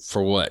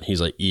 for what?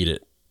 He's like, eat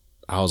it.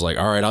 I was like,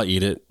 all right, I'll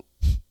eat it.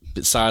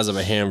 The size of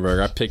a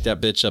hamburger. I picked that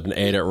bitch up and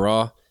ate it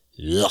raw.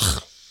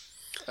 Ugh.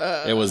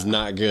 It was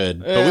not good.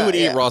 But we would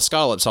eat raw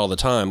scallops all the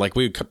time. Like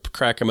we would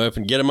crack them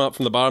open, get them up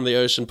from the bottom of the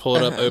ocean, pull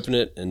it up, open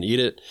it, and eat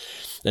it.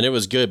 And it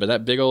was good. But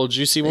that big old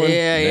juicy one,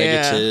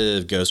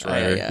 negative, Ghost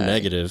Rider,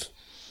 negative.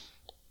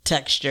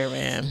 Texture,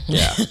 man.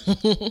 Yeah.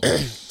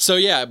 So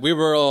yeah, we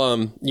were,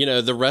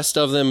 the rest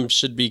of them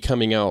should be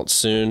coming out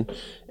soon.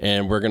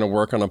 And we're going to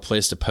work on a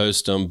place to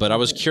post them. But I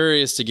was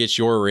curious to get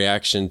your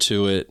reaction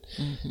to it.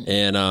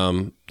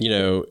 And,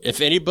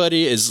 if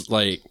anybody is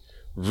like,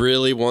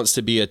 really wants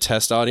to be a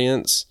test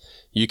audience,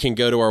 you can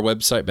go to our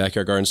website,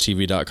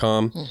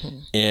 backyardgardenstv.com,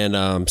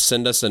 and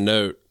send us a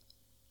note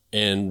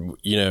and,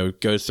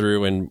 go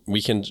through and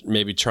we can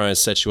maybe try and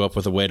set you up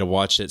with a way to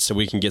watch it so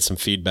we can get some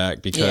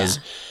feedback because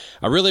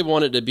I really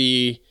want it to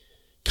be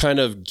kind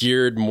of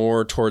geared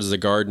more towards the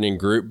gardening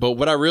group. But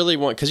what I really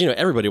want, because,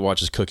 everybody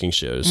watches cooking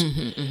shows.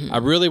 I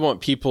really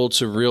want people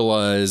to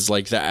realize,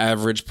 like the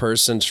average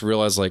person to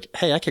realize like,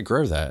 hey, I could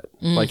grow that.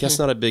 Like, that's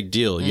not a big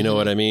deal. You know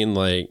what I mean?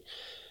 Like,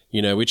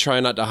 we try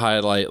not to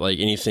highlight like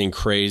anything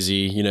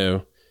crazy,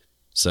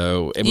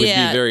 so it would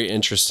be very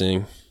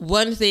interesting.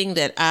 One thing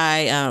that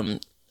I'm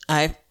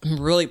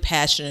really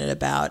passionate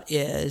about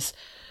is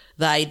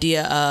the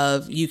idea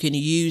of you can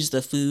use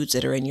the foods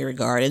that are in your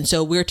garden.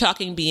 So we're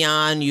talking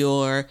beyond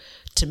your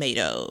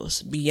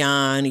tomatoes,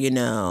 beyond,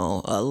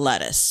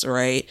 lettuce,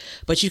 right?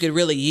 But you could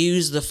really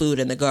use the food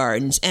in the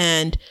gardens.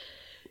 And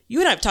you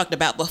and I have talked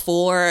about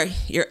before,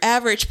 your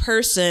average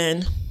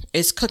person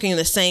is cooking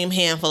the same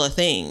handful of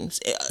things,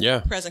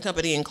 present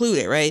company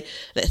included, right?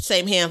 The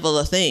same handful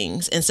of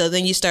things. And so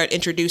then you start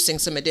introducing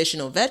some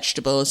additional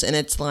vegetables and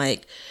it's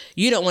like,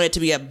 you don't want it to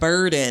be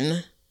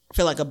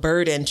feel like a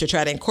burden to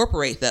try to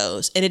incorporate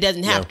those. And it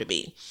doesn't have to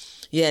be,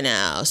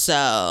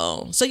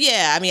 So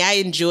yeah, I mean, I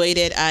enjoyed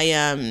it. I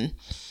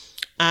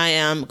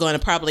am going to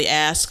probably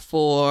ask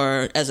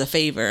for, as a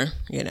favor,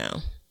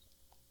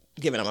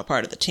 given I'm a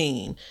part of the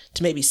team,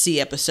 to maybe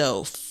see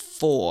episode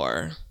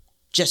 4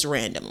 just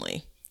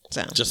randomly.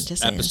 So just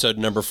episode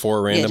number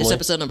 4 randomly? Yeah, just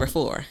episode number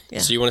 4. Yeah.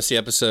 So you want to see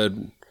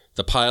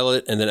the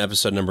pilot and then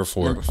episode number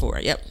 4? Number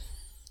 4, yep.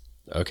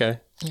 Okay.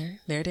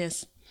 There it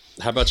is.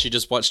 How about you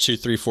just watch 2,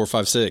 3, 4,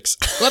 5, 6?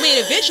 Well, I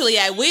mean, eventually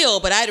I will,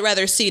 but I'd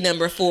rather see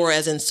number 4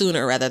 as in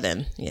sooner rather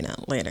than,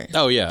 later.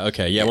 Oh, yeah.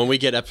 Okay. Yeah. When we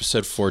get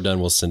episode 4 done,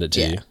 we'll send it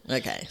to you.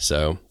 Okay.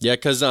 So, yeah,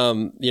 because,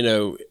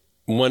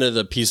 one of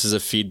the pieces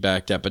of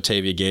feedback that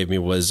Batavia gave me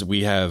was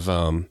we have,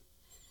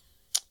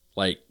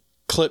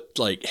 clipped,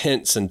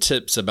 hints and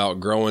tips about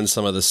growing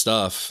some of the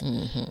stuff,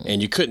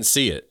 and you couldn't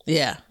see it.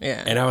 Yeah.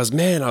 Yeah. And I was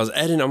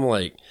editing. I'm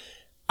like,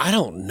 I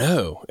don't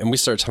know. And we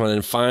started talking,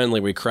 and finally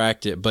we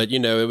cracked it. But,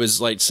 it was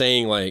like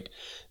saying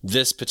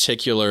this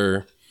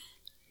particular,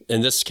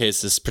 in this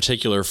case, this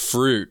particular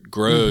fruit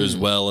grows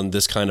well in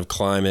this kind of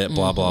climate,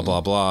 blah, blah, blah,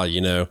 blah,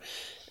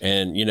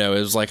 And, it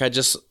was like,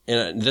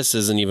 and this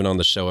isn't even on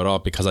the show at all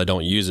because I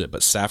don't use it,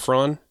 but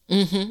saffron,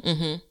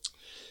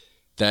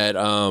 that,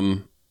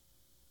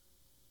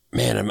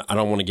 man, I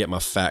don't want to get my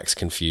facts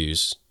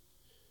confused.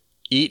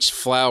 Each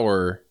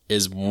flower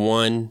is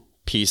one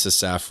piece of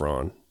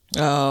saffron.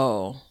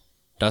 Oh.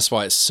 That's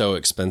why it's so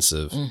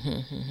expensive.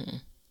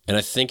 And I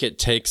think it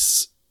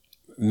takes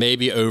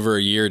maybe over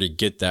a year to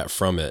get that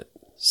from it.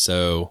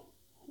 So,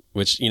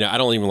 which, I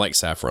don't even like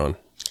saffron.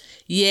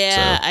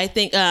 Yeah, so. I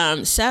think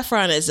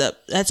saffron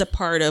that's a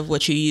part of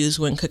what you use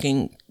when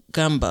cooking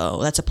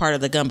gumbo. That's a part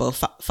of the gumbo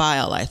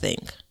file, I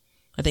think.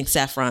 I think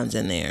saffron's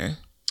in there.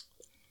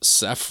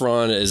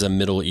 Saffron is a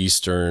Middle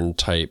Eastern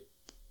type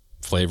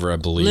flavor, I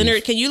believe.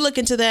 Leonard, can you look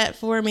into that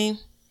for me?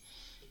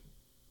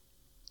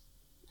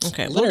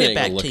 Okay, we'll get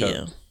back to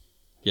you.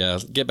 Yeah,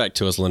 get back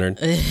to us, Leonard.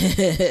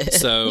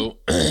 So,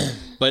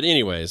 but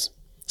anyways.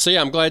 So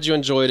yeah, I'm glad you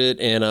enjoyed it,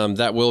 and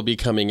that will be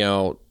coming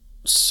out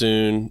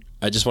soon.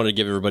 I just wanted to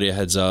give everybody a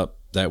heads up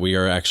that we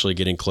are actually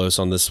getting close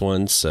on this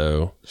one,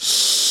 so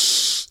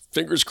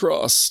fingers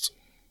crossed.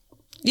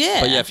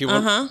 Yeah. But yeah, if you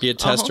want to be a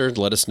tester,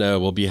 let us know.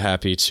 We'll be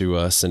happy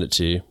to send it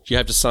to you. You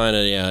have to sign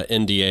a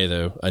NDA,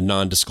 though, a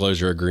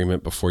non-disclosure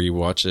agreement before you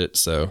watch it,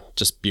 so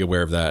just be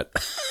aware of that.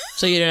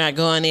 So you're not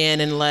going in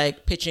and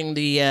pitching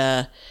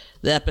the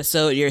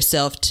episode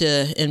yourself to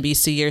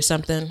NBC or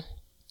something?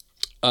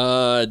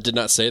 Did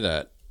not say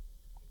that.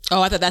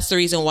 Oh, I thought that's the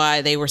reason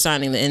why they were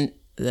signing the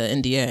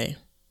NDA.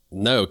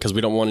 No, because we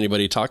don't want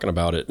anybody talking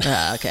about it.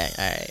 Okay,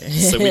 all right.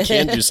 So we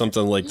can do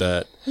something like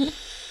that.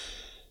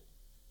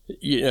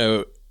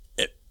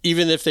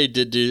 Even if we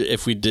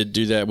did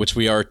do that, which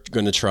we are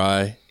going to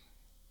try,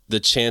 the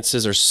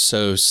chances are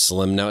so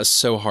slim now. It's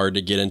so hard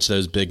to get into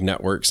those big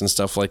networks and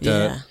stuff like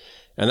that. Yeah.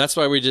 And that's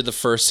why we did the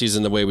first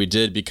season the way we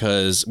did,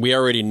 because we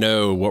already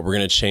know what we're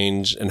going to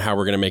change and how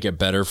we're going to make it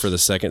better for the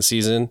second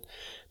season.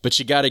 But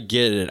you got to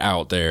get it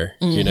out there,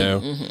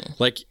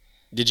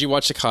 Did you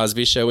watch The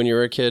Cosby Show when you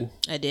were a kid?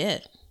 I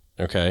did.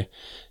 Okay.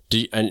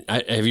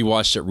 Have you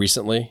watched it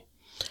recently?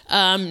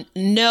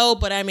 No,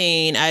 but I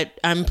mean,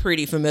 I'm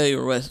pretty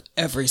familiar with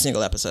every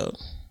single episode.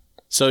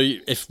 So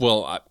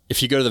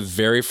if you go to the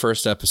very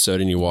first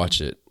episode and you watch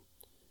it,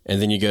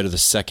 and then you go to the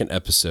second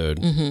episode,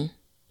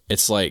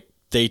 it's like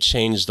they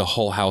changed the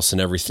whole house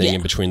and everything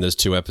in between those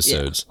two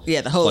episodes.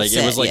 Yeah, the whole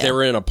set, it was like they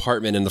were in an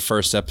apartment in the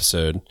first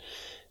episode,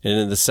 and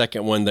in the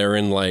second one they're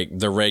in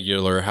the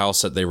regular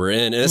house that they were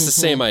in, and it's the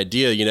same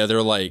idea.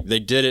 They're like, they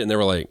did it and they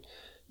were like,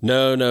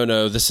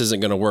 no, this isn't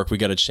going to work. We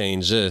got to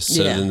change this.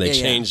 So then they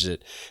changed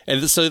it.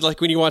 And so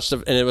when you watched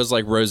and it was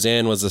like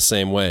Roseanne was the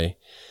same way.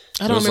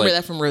 I don't remember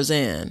that from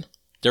Roseanne.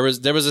 There was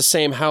the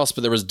same house,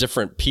 but there was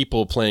different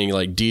people playing.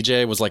 Like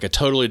DJ was like a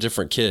totally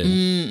different kid.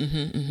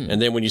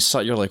 And then when you saw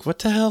it, you're like, what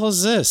the hell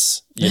is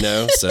this?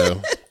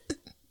 So.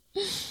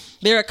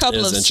 There are a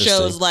couple of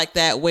shows like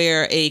that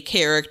where a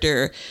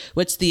character,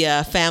 what's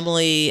the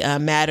Family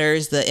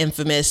Matters, the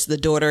infamous, the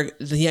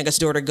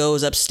youngest daughter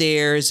goes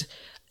upstairs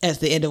at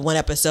the end of one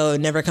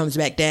episode, never comes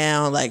back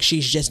down, like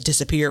she's just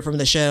disappeared from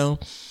the show.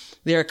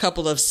 There are a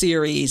couple of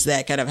series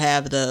that kind of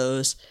have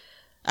those.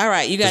 All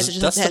right, you guys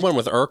that's the one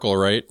with Urkel,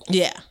 right?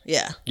 Yeah.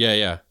 Yeah.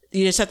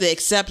 You just have to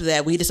accept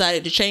that we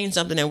decided to change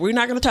something and we're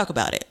not going to talk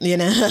about it,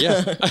 Yeah.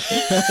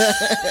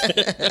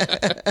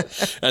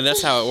 And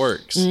that's how it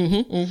works.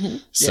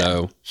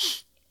 So,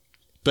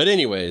 but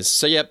anyways,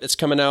 so yep, it's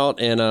coming out,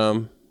 and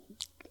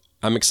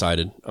I'm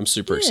excited. I'm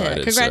super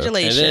excited.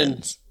 Congratulations. So, and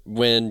then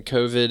when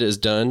COVID is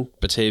done,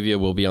 Batavia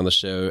will be on the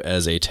show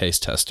as a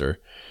taste tester.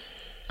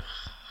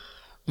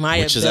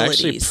 Which is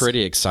actually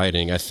pretty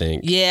exciting, I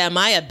think. Yeah,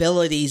 my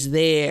abilities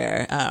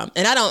there.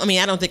 And I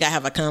don't think I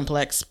have a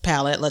complex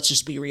palate. Let's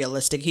just be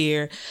realistic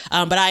here.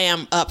 But I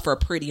am up for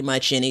pretty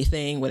much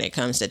anything when it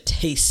comes to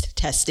taste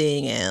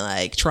testing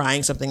and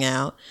trying something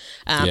out.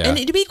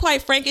 And to be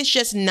quite frank, it's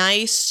just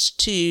nice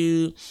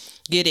to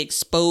get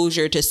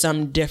exposure to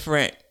some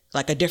different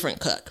like a different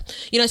cook.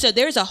 So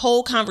there's a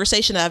whole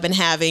conversation that I've been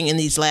having in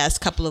these last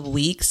couple of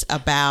weeks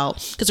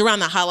about, because around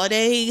the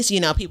holidays,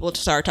 people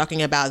start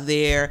talking about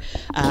their,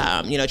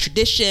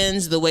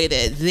 traditions, the way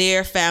that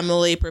their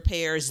family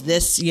prepares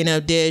this,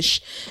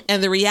 dish.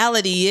 And the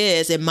reality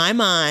is, in my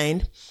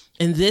mind,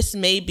 and this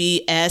may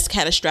be as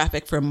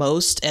catastrophic for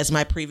most as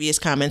my previous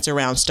comments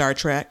around Star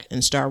Trek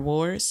and Star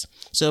Wars.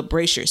 So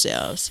brace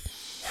yourselves.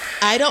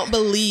 I don't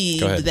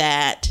believe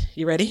that,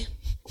 you ready?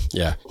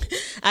 Yeah.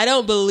 I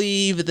don't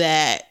believe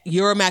that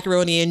your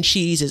macaroni and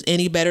cheese is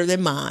any better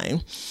than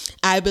mine.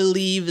 I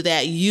believe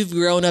that you've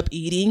grown up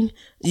eating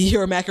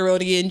your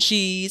macaroni and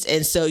cheese,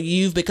 and so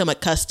you've become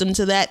accustomed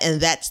to that, and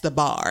that's the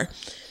bar,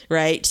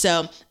 right?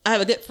 So I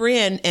have a good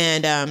friend,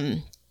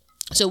 and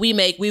so we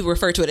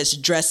refer to it as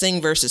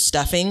dressing versus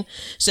stuffing.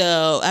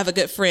 So I have a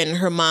good friend,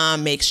 her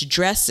mom makes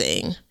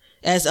dressing,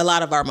 as a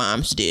lot of our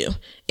moms do,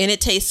 and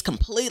it tastes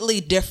completely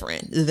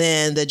different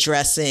than the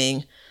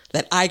dressing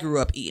that I grew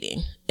up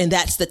eating. And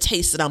that's the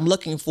taste that I'm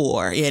looking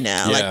for,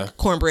 like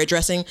cornbread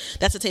dressing.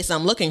 That's the taste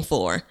I'm looking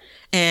for.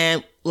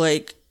 And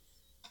like,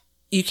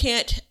 you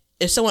can't,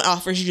 if someone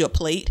offers you a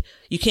plate,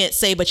 you can't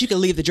say, but you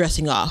can leave the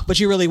dressing off, but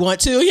you really want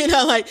to,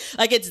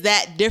 like it's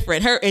that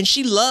different. And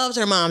she loves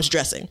her mom's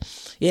dressing,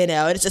 and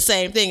it's the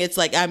same thing. It's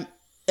like, at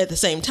the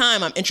same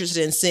time, I'm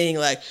interested in seeing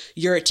like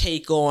your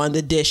take on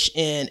the dish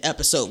in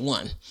episode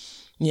 1,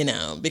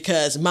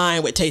 because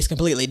mine would taste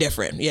completely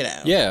different,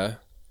 Yeah.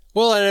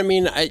 Well, and I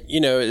mean,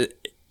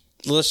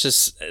 let's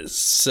just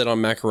sit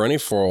on macaroni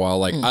for a while.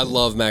 Like, I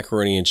love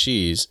macaroni and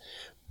cheese,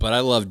 but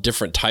I love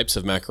different types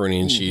of macaroni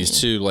and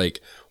cheese too. Like,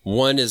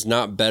 one is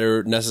not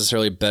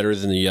necessarily better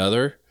than the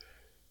other,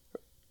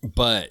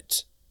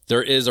 but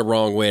there is a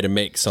wrong way to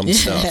make some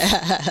stuff.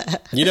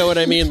 You know what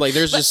I mean? Like,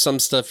 there's just some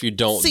stuff you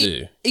don't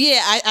do.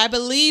 Yeah, I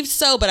believe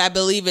so, but I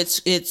believe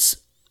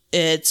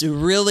it's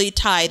really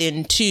tied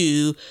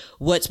into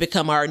what's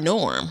become our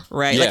norm,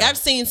 right? Yeah. Like, I've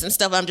seen some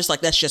stuff I'm just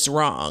like, that's just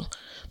wrong.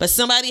 But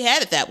somebody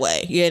had it that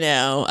way,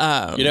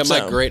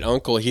 My great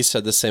uncle, he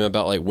said the same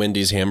about like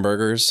Wendy's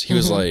hamburgers. He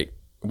was like,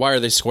 why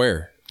are they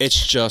square?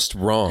 It's just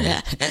wrong.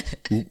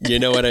 You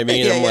know what I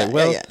mean? I'm like,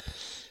 well,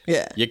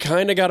 you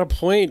kind of got a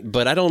point,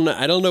 but I don't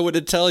know what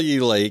to tell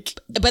you. Like,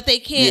 but they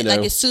can't,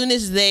 like, as soon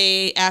as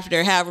they,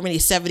 after however many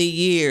 70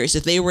 years,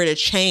 if they were to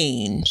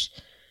change,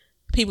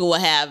 people will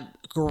have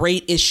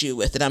great issue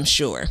with it, I'm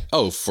sure.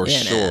 Oh, for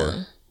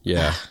sure.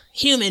 Yeah.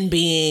 Human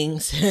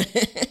beings.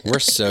 We're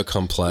so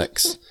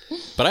complex.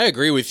 But I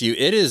agree with you.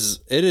 It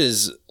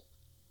is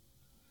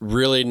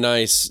really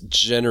nice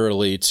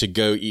generally to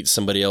go eat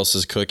somebody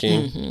else's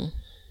cooking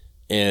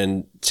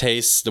and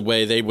taste the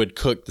way they would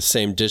cook the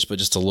same dish, but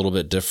just a little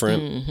bit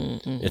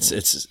different.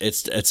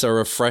 It's a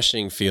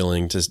refreshing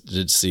feeling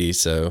to see.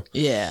 So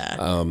yeah.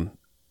 I'm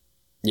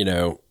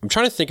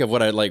trying to think of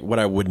what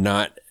I would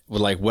not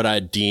like, what I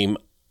deem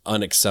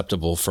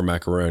unacceptable for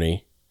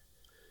macaroni.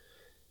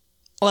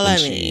 Well, I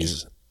mean,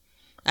 cheese.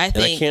 I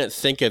can't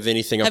think of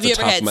anything off the top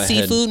of my head. Have you ever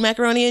had seafood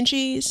macaroni and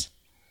cheese?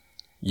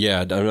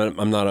 Yeah,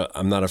 I'm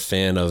not a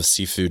fan of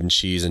seafood and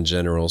cheese in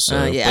general. So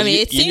I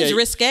mean, it seems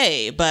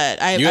risque, but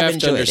I've enjoyed it. You have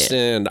to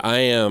understand, I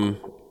am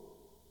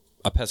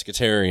a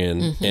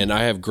pescatarian, and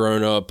I have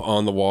grown up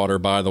on the water,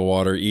 by the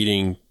water,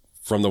 eating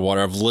from the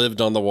water. I've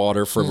lived on the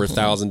water for over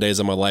 1,000 days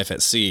of my life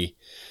at sea.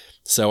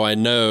 So I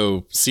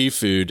know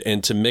seafood,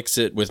 and to mix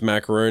it with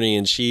macaroni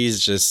and cheese,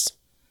 just...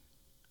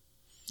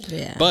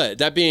 Yeah. But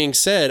that being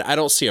said, I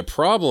don't see a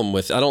problem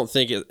with, I don't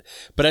think it,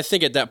 but I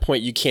think at that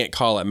point you can't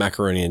call it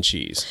macaroni and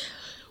cheese.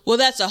 Well,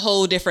 that's a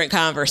whole different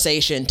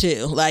conversation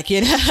too. Like,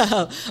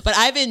 but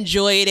I've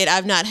enjoyed it.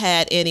 I've not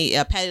had any,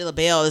 Patti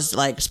LaBelle is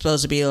like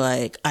supposed to be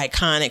like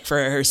iconic for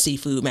her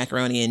seafood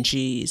macaroni and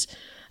cheese.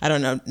 I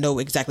don't know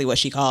exactly what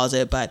she calls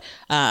it, but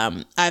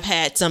I've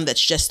had some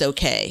that's just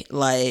okay.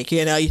 Like,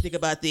 you think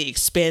about the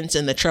expense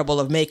and the trouble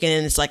of making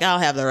it. It's like, I'll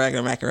have the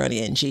regular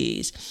macaroni and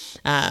cheese.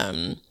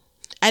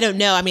 I don't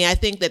know. I mean, I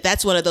think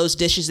that's one of those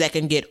dishes that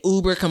can get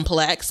uber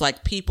complex.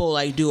 Like, people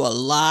like do a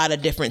lot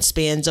of different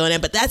spins on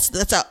it, but that's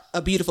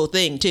a beautiful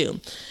thing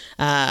too.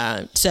 For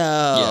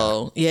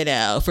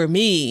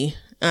me,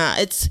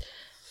 it's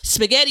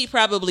spaghetti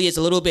probably is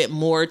a little bit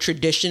more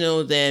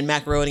traditional than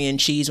macaroni and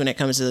cheese when it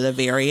comes to the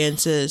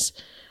variances.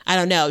 I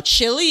don't know.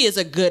 Chili is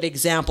a good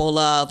example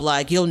of,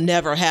 like, you'll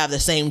never have the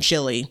same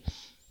chili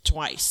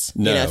twice.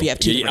 No, if you have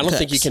two I don't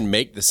think you can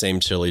make the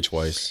same chili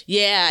twice.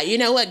 Yeah, you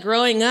know what?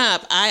 Growing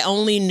up, I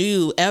only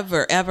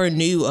ever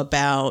knew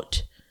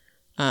about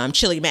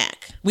chili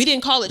mac. We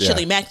didn't call it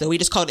chili mac though. We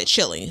just called it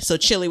chili. So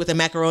chili with the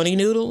macaroni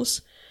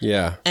noodles.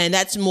 Yeah, and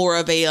that's more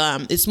of a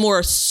it's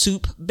more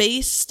soup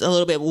based, a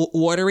little bit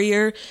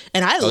waterier,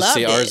 and I loved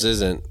it. Ours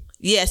isn't.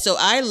 Yeah, so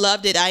I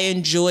loved it. I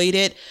enjoyed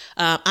it.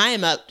 I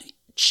am a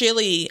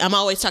chili. I'm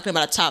always talking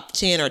about a top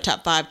 10 or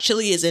top 5.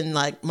 Chili is in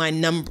like my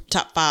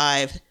top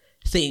 5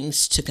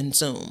 things to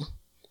consume,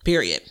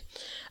 period.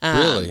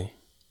 Really?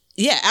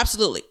 Yeah,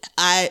 absolutely.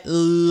 I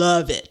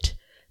love it.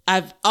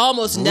 I've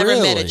almost never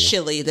met a Really?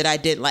 chili that I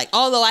didn't like.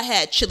 Although I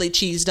had chili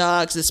cheese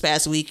dogs this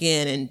past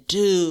weekend, and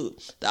dude,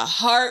 the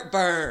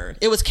heartburn.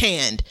 It was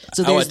canned,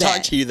 so I there's talked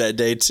that. to you that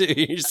day too.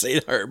 You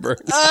say heartburn.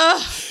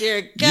 Oh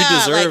dear God! You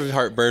deserve like,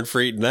 heartburn for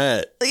eating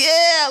that.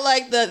 yeah,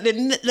 like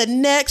the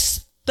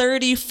next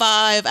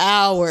 35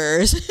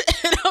 hours,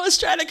 and I was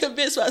trying to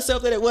convince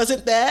myself that it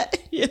wasn't that.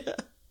 Yeah.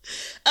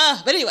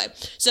 But anyway,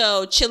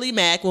 so chili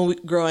mac when we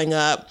growing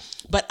up,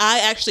 but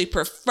I actually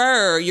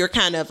prefer your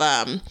kind of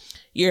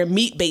your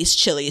meat-based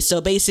chili.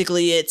 So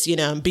basically it's,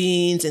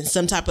 beans and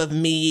some type of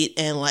meat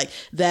and like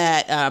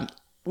that,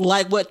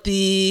 like what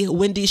the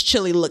Wendy's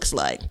chili looks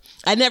like.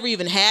 I never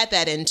even had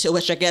that until,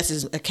 which I guess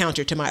is a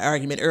counter to my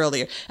argument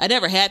earlier. I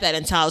never had that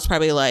until I was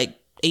probably like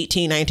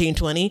 18, 19,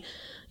 20,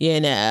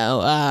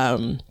 I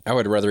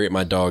would rather eat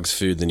my dog's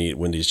food than eat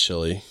Wendy's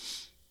chili.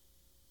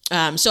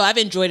 So I've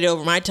enjoyed it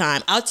over my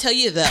time. I'll tell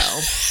you though.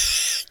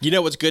 You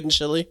know what's good in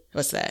chili?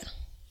 What's that?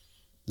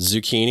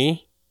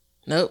 Zucchini.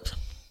 Nope.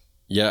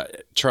 Yeah,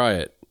 try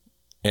it.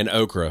 And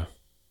okra.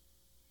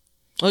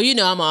 Well,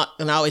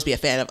 I'm always be a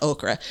fan of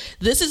okra.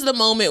 This is the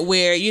moment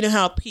where, you know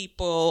how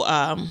people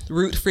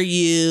root for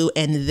you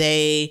and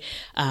they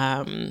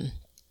kind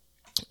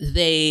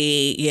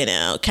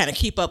of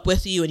keep up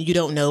with you and you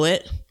don't know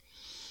it.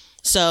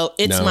 So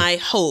it's my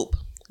hope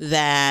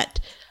that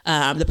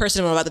the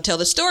person I'm about to tell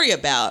the story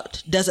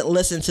about doesn't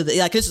listen to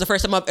this is the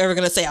first time I'm ever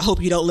going to say, I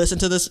hope you don't listen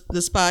to this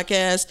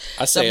podcast.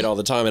 I say it all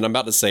the time, and I'm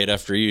about to say it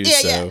after you.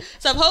 Yeah.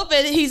 So I'm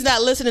hoping he's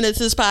not listening to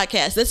this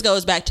podcast. This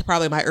goes back to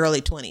probably my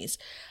early 20s.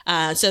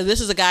 So this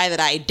is a guy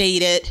that I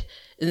dated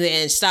and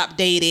then stopped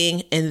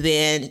dating and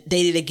then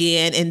dated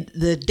again. And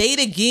the date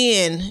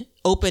again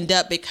opened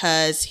up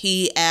because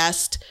he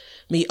asked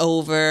me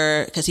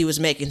over because he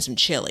was making some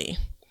chili.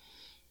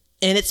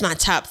 And it's my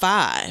top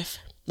 5.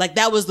 Like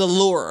that was the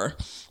lure.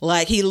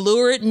 Like he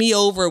lured me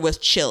over with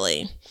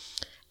chili.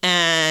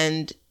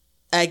 And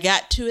I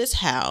got to his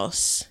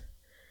house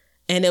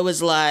and it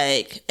was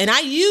like, and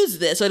I used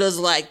this, so it was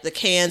like the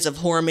cans of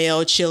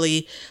Hormel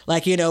chili,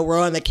 like, were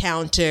on the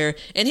counter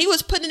and he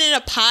was putting it in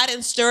a pot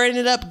and stirring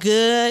it up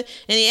good.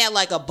 And he had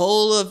like a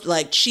bowl of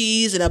like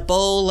cheese and a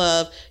bowl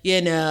of,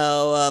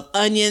 of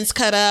onions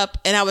cut up.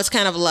 And I was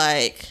kind of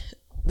like,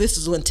 this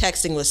is when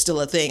texting was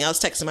still a thing. I was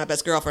texting my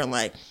best girlfriend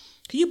like,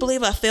 can you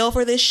believe I fell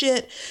for this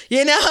shit?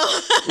 I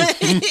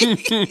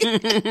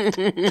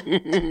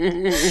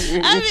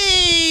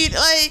mean,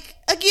 like,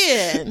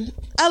 again,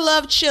 I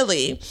love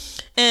chili.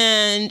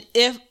 And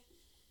if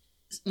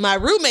my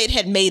roommate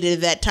had made it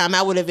at that time,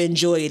 I would have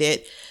enjoyed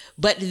it.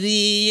 But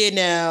the,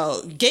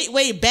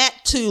 gateway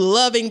back to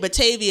loving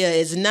Batavia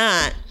is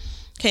not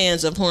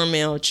cans of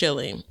Hormel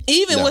chili,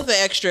 even with the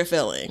extra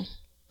filling,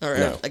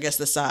 or I guess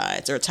the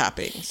sides or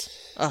toppings.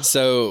 Oh.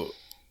 So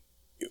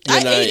I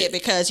ate it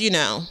because,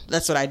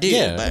 that's what I do.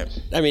 Yeah, but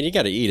I mean, you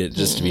got to eat it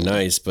just to be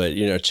nice, but,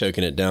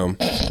 choking it down,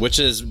 which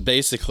is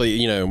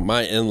basically,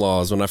 my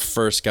in-laws, when I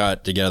first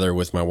got together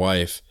with my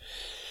wife,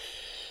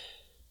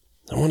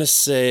 I want to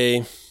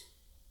say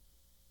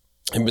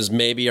it was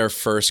maybe our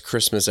first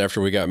Christmas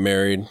after we got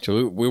married.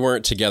 So we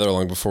weren't together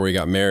long before we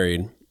got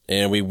married,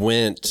 and we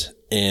went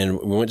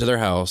to their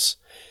house,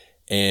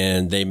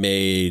 and they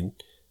made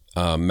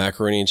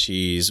macaroni and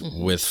cheese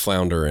with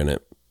flounder in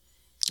it.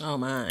 Oh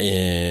my!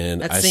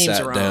 And I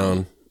sat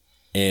down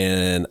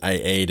and I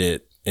ate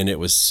it, and it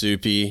was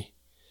soupy,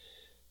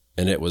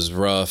 and it was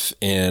rough,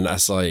 and I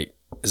was like,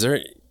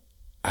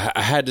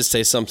 I had to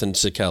say something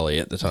to Kelly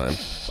at the time.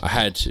 I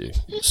had to.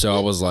 So I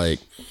was like,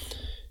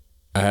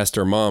 I asked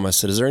her mom, I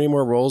said, is there any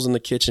more rolls in the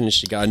kitchen?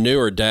 And I knew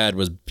her dad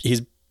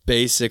he's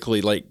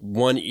basically like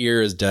one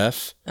ear is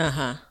deaf.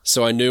 Uh-huh.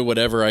 So I knew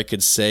whatever I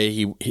could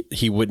say,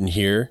 he wouldn't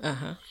hear.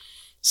 Uh-huh.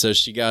 So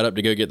she got up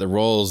to go get the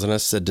rolls, and I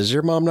said, does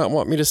your mom not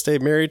want me to stay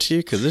married to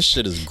you? Because this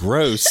shit is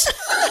gross.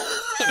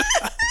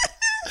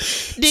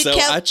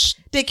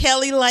 Did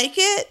Kelly like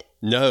it?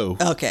 No.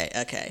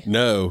 Okay.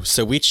 No.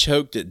 So we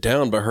choked it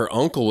down, but her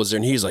uncle was there,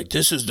 and he's like,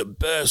 this is the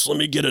best. Let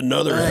me get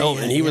another help.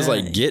 And he was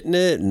like getting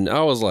it, and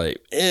I was like,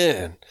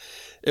 man,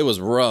 it was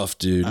rough,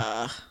 dude.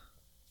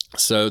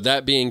 So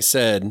that being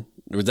said,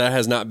 that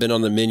has not been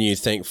on the menu,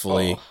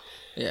 thankfully,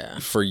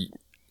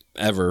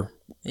 forever.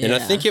 Yeah. And I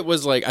think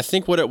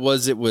what it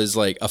was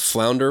like a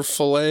flounder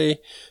fillet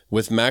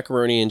with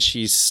macaroni and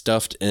cheese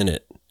stuffed in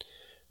it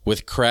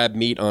with crab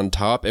meat on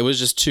top. It was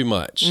just too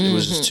much. It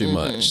was just too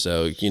much.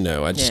 So,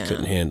 I just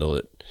couldn't handle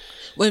it.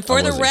 Well,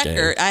 for the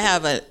record, I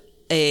have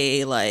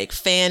a like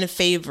fan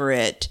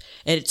favorite,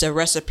 and it's a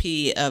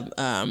recipe of,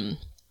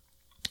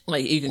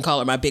 like you can call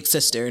her my big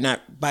sister,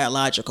 not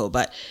biological,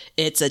 but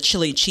it's a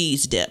chili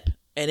cheese dip,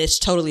 and it's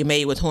totally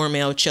made with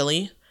Hormel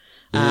chili.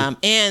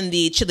 And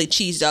the chili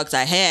cheese dogs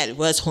I had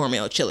was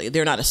Hormel chili.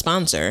 They're not a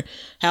sponsor.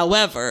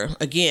 However,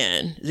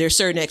 again, there's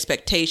certain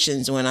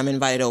expectations when I'm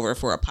invited over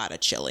for a pot of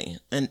chili,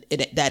 and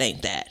that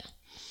ain't that.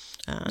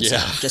 So,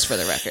 just for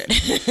the record.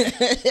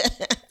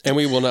 And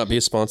we will not be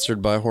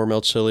sponsored by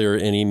Hormel Chili or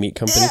any meat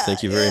company.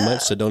 Thank you very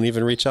much. So don't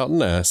even reach out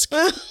and ask.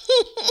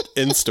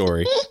 End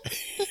story.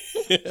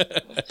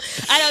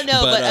 I don't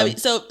know, but I mean,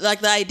 so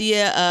like the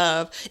idea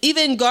of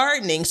even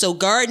gardening. So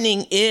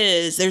gardening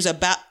there's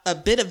about a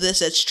bit of this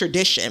that's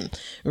tradition,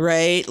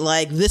 right?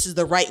 Like this is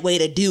the right way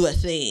to do a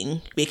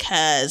thing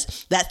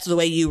because that's the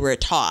way you were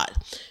taught.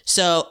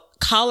 So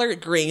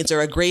collard greens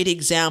are a great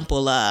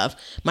example of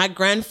my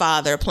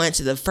grandfather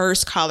planted the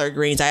first collard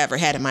greens I ever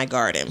had in my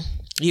garden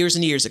years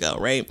and years ago,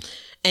 right?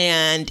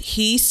 And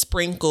he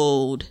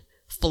sprinkled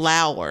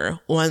flour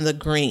on the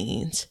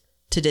greens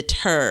to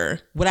deter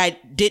what I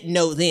didn't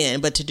know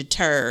then, but to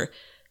deter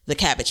the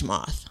cabbage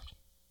moth.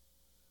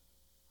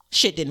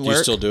 Shit didn't work. Do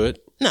you still do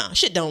it? No,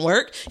 shit don't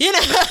work. You know?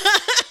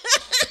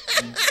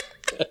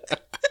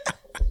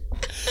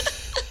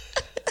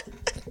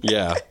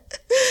 Yeah.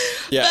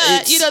 Yeah,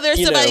 but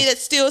there's somebody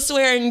that's still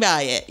swearing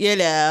by it.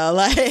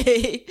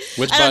 Like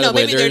which, I don't know.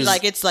 Maybe they're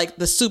there's it's like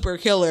the super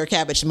killer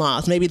cabbage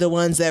moths. Maybe the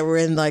ones that were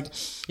in the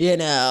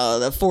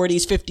 40s,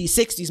 50s,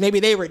 60s. Maybe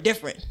they were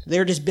different.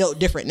 They're just built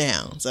different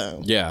now.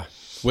 So yeah.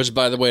 Which,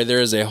 by the way,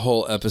 there is a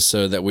whole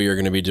episode that we are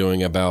going to be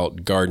doing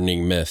about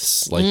gardening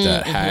myths like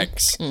that,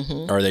 hacks.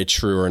 Are they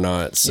true or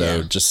not?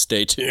 So just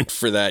stay tuned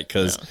for that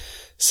because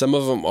some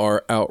of them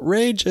are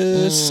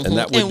outrageous, and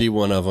that would be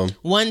one of them.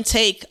 One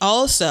take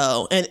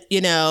also, and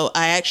I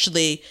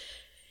actually,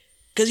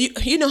 because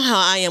you know how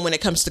I am when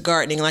it comes to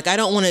gardening. Like I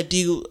don't want to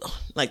do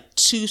like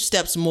 2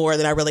 steps more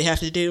than I really have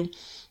to do.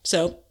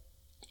 So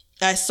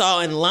I saw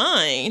in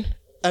line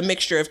a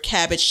mixture of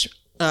cabbage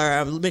or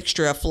a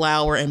mixture of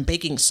flour and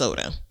baking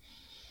soda.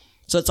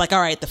 So it's like, all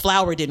right, the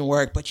flour didn't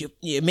work, but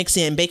you mix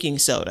in baking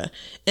soda.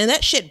 And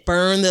that shit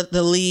burned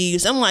the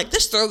leaves. I'm like,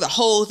 just throw the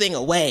whole thing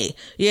away.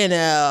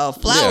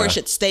 Flour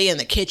should stay in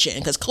the kitchen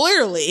because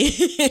clearly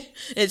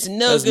it's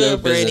no good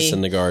for business any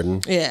in the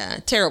garden. Yeah,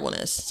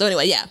 terribleness. So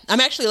anyway, I'm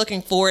actually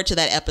looking forward to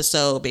that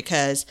episode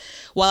because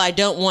while I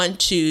don't want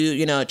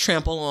to,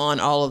 trample on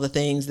all of the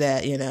things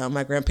that,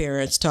 my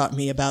grandparents taught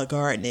me about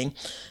gardening,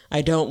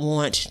 I don't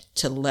want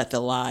to let the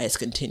lies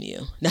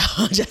continue. No,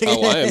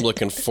 I am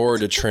looking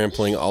forward to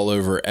trampling all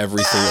over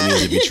everything that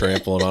needs to be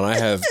trampled on. I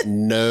have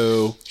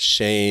no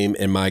shame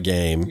in my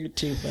game. You're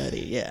too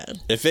funny, yeah.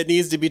 If it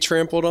needs to be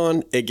trampled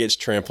on, it gets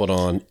trampled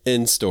on.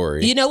 End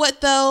story. You know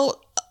what, though?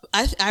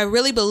 I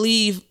really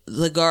believe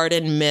the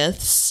garden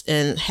myths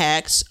and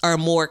hacks are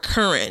more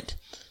current.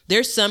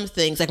 There's some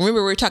things, like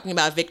remember we were talking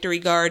about victory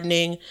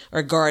gardening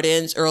or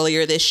gardens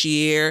earlier this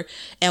year,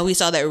 and we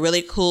saw that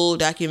really cool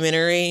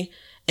documentary.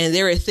 And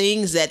there are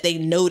things that they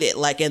noted,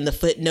 like in the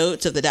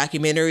footnotes of the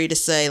documentary, to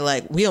say,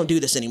 like, we don't do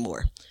this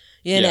anymore,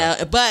 know.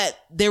 But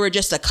there were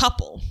just a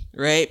couple,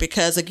 right?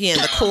 Because again,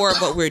 the core of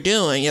what we're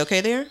doing. You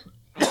okay there?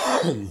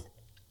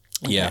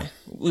 Yeah. Okay.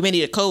 We may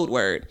need a code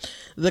word.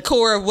 The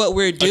core of what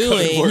we're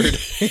doing. A code word.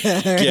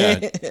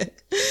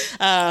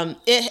 Yeah.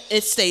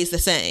 It stays the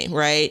same,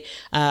 right?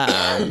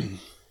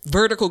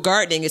 Vertical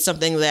gardening is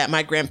something that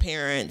my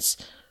grandparents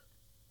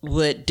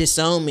would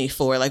disown me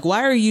for. Like,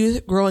 why are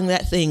you growing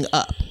that thing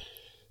up?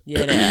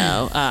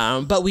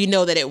 But we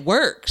know that it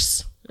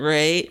works,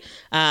 right?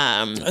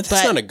 That's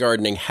not a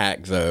gardening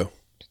hack, though.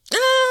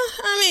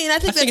 I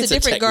think that's a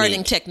different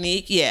gardening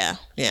technique. Yeah.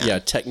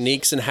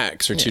 Techniques and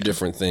hacks are 2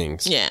 different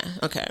things. Yeah.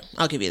 Okay.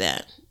 I'll give you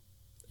that.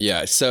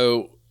 Yeah.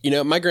 So,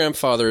 my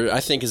grandfather,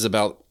 I think, is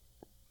about,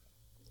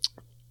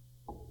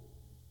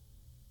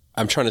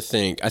 I'm trying to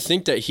think. I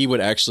think that he would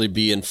actually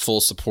be in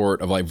full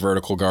support of like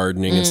vertical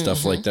gardening and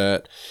stuff like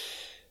that.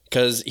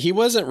 Because he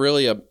wasn't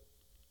really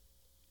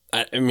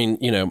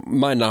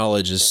my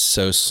knowledge is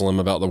so slim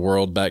about the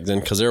world back then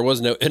because there was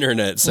no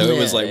internet. So it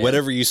was like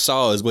whatever you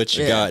saw is what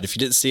you got. If you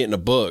didn't see it in a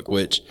book,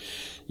 which,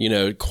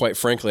 quite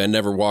frankly, I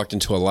never walked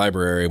into a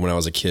library when I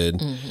was a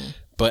kid.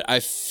 But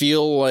I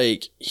feel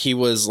like he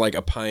was like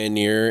a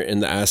pioneer in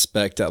the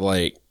aspect that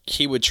like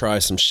he would try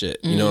some shit.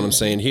 You know what I'm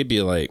saying? He'd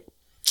be like,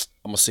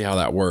 I'm going to see how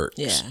that works.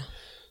 Yeah.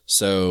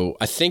 So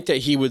I think that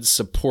he would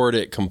support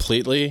it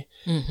completely.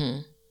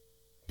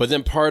 But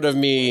then part of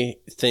me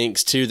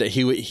thinks too that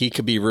he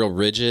could be real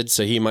rigid,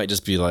 so he might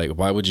just be like,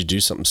 "Why would you do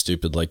something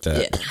stupid like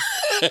that?"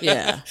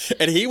 Yeah.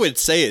 And he would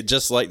say it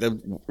just like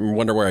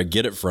wonder where I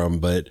get it from,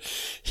 but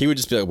he would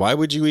just be like, "Why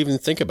would you even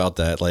think about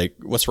that? Like,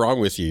 what's wrong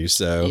with you?"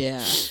 So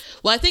yeah.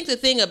 Well, I think the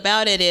thing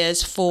about it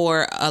is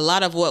for a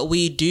lot of what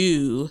we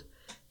do,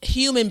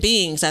 human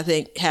beings, I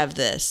think, have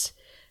this.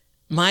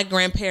 My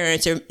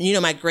grandparents, or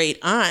my great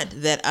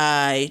aunt that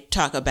I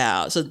talk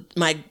about. So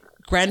my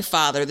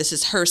grandfather, this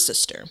is her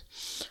sister.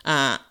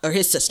 Or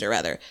his sister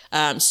rather.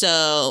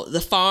 So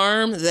the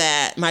farm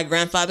that my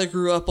grandfather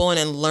grew up on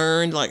and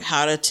learned like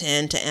how to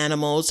tend to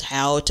animals,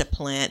 how to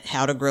plant,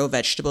 how to grow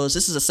vegetables.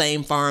 This is the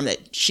same farm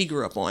that she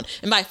grew up on.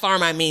 And by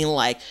farm, I mean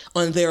like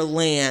on their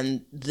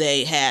land,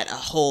 they had a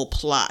whole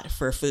plot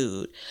for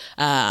food.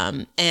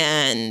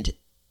 And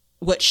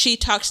what she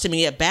talks to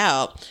me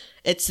about,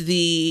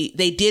 they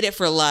did it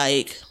for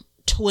like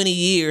 20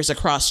 years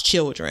across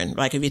children.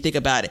 Like if you think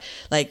about it,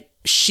 like,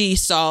 she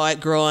saw it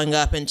growing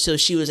up until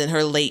she was in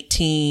her late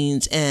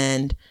teens.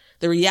 And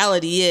the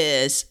reality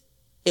is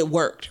it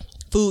worked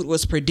food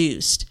was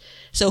produced.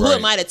 So who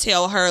am I to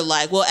tell her,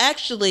 like, well,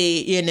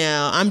 actually, you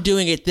know, I'm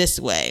doing it this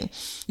way?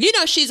 You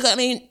know,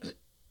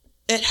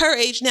 at her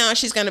age now,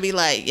 she's going to be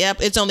like,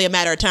 yep, it's only a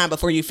matter of time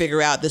before you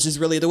figure out this is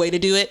really the way to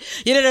do it.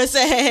 You know what I'm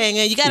saying?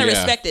 And you got to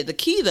respect it. The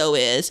key, though,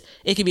 is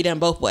it can be done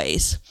both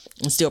ways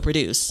and still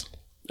produce.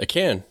 It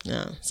can.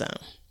 Yeah, so.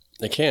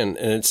 It can.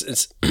 And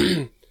it's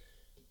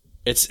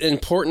it's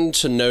important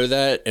to know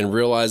that and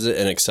realize it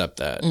and accept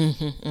that.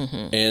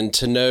 And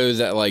to know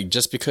that, like,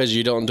 just because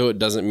you don't do it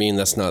doesn't mean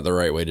that's not the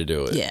right way to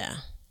do it. Yeah.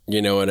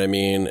 You know what I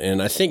mean?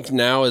 And I think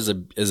now is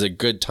a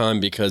good time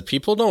because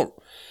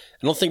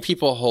I don't think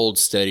people hold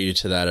steady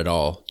to that at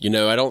all. You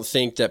know, I don't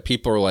think that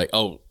people are like,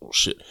 oh,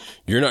 shit,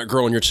 you're not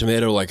growing your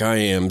tomato like I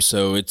am,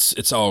 so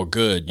it's all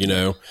good, you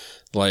know?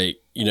 Like,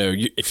 you know,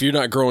 if you're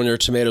not growing your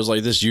tomatoes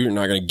like this, you're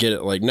not going to get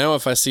it. Like, now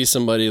if I see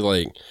somebody,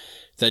 like,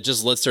 that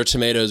just lets their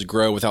tomatoes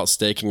grow without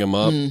staking them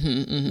up,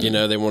 you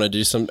know, they want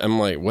to do I'm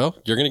like, well,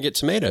 you're going to get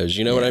tomatoes.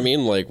 You know what I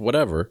mean? Like,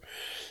 whatever.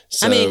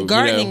 So, I mean,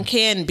 gardening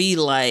can be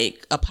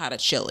like a pot of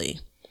chili.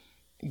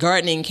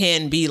 Gardening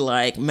can be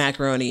like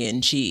macaroni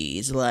and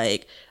cheese,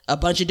 like a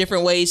bunch of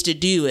different ways to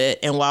do it.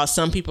 And while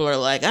some people are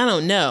like, I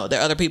don't know, there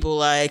are other people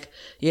like,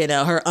 you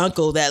know, her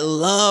uncle that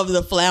love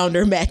the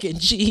flounder mac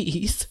and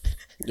cheese.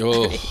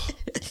 Oh,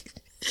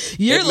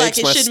 You're like,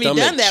 it shouldn't be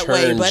done that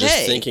way, but just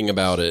hey. Thinking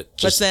about it.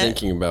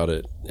 Thinking about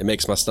it. It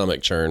makes my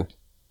stomach churn.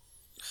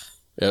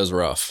 It was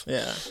rough.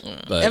 Yeah.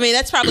 But, I mean,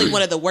 that's probably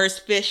one of the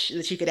worst fish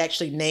that you could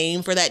actually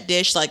name for that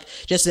dish, like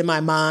just in my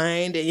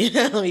mind, and, you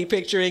know, me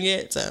picturing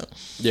it. So,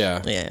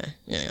 yeah.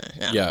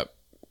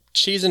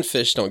 Cheese and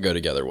fish don't go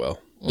together well.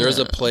 There's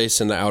a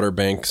place in the Outer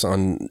Banks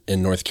in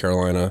North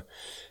Carolina.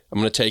 I'm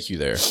going to take you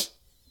there.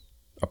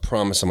 I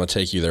promise I'm going to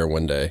take you there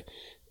one day.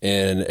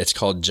 And it's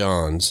called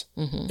John's.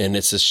 And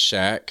it's a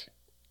shack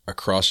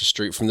across the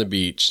street from the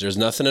beach. There's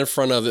nothing in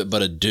front of it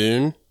but a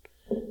dune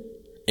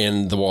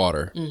and the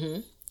water.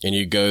 And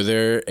you go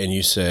there and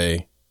you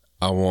say,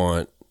 I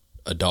want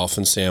a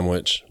dolphin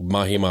sandwich,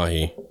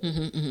 mahi-mahi,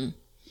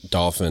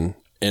 dolphin.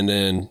 And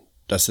then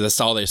that's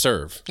all they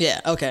serve.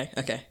 Yeah, okay.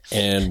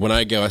 And when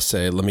I go, I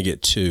say, let me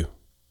get 2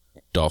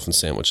 dolphin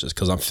sandwiches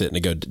because I'm fitting to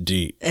go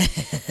deep.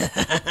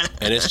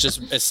 And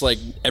it's like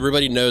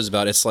everybody knows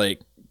about it. It's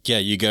like, yeah,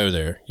 you go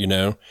there, you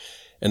know?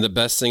 And the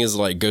best thing is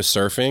like go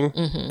surfing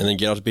and then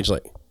get off the beach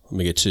like, let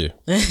me get 2.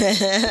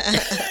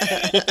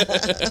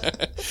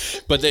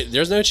 But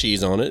there's no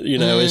cheese on it. You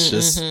know, it's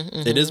just,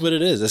 it is what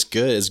it is. It's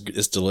good.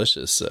 It's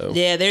delicious. So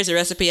yeah, there's a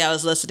recipe I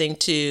was listening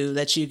to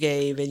that you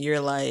gave and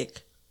you're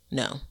like,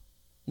 no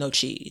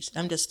cheese.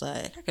 I'm just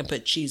like, I can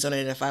put cheese on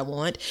it if I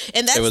want.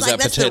 And that's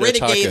the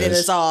renegade in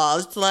us all.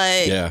 It's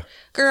like,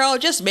 girl,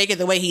 just make it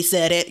the way he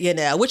said it, you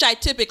know, which I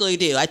typically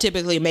do. I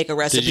typically make a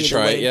recipe. Did you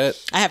try it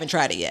yet? I haven't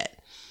tried it yet.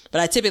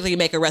 But I typically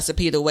make a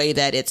recipe the way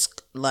that it's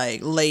like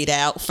laid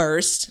out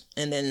first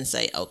and then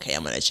say, okay,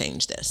 I'm going to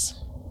change this.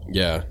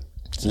 Yeah.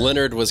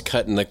 Leonard was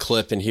cutting the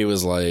clip and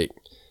he's like,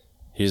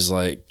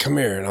 come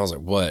here. And I was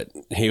like, what?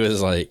 He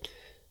was like,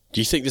 do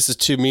you think this is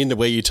too mean the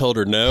way you told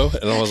her no?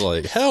 And I was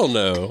like, hell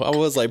no. I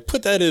was like,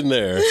 put that in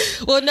there.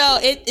 Well, no,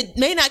 it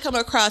may not come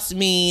across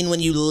mean when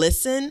you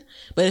listen,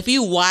 but if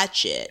you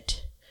watch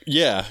it.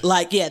 Yeah.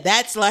 Like, yeah,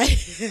 that's like.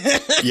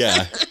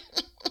 Yeah.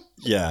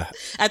 Yeah.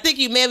 I think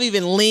you may have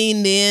even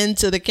leaned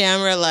into the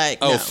camera like,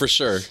 oh, no. For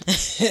sure.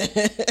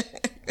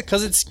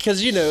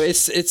 Because, you know,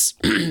 it's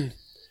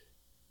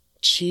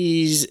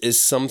cheese is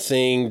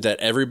something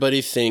that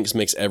everybody thinks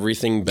makes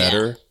everything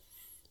better. Yeah.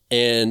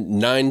 And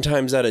 9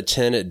 times out of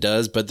 10 it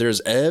does, but there's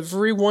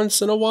every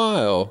once in a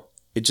while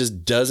it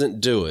just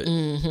doesn't do it.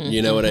 You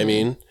know what I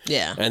mean?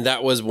 Yeah. And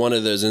that was one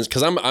of those,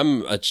 because I'm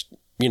a,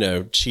 you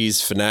know,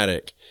 cheese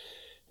fanatic.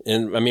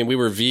 And I mean, we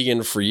were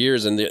vegan for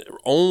years, and the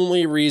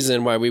only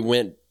reason why we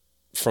went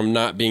from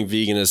not being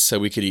vegan is so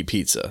we could eat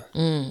pizza.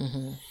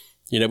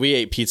 You know, we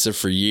ate pizza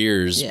for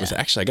years. Yeah.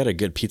 Actually, I got a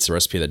good pizza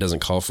recipe that doesn't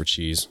call for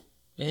cheese.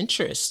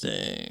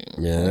 Interesting.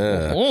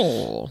 Yeah.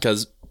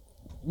 Because,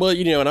 well,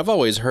 you know, and I've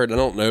always heard, I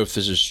don't know if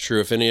this is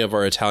true. If any of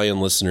our Italian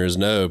listeners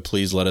know,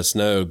 please let us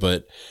know.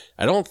 But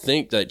I don't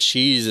think that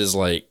cheese is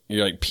like,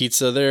 you're like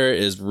pizza there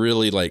is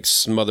really like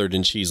smothered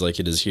in cheese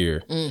like it is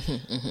here.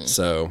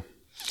 So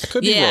I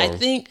could be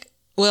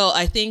wrong.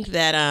 I think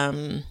that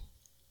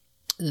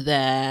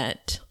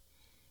that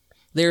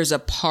there's a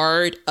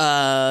part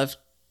of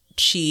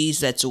cheese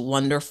that's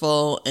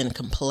wonderful and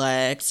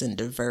complex and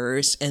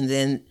diverse, and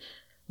then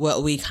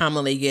what we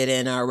commonly get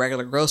in our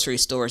regular grocery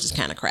stores is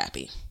kind of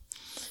crappy.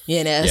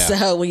 You know,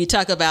 so when you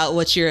talk about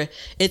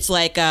it's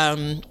like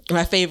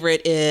my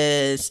favorite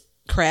is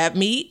crab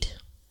meat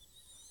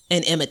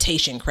and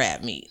imitation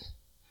crab meat.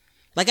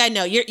 Like, I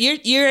know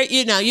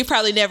you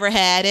probably never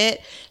had it.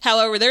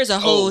 However, there's a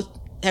whole.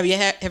 Have you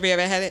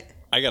ever had it?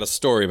 I got a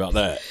story about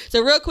that.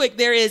 So real quick,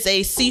 there is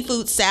a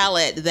seafood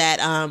salad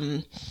that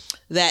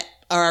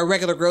are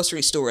regular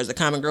grocery stores, the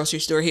common grocery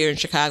store here in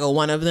Chicago,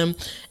 one of them,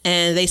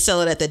 and they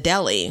sell it at the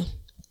deli.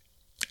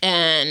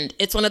 And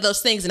it's one of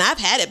those things, and I've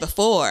had it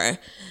before,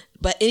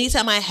 but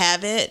anytime I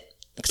have it,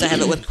 because I have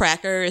it with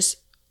crackers,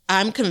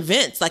 I'm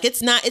convinced, like,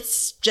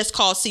 it's just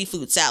called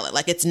seafood salad.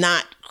 Like, it's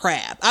not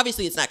crab.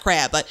 Obviously, it's not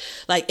crab, but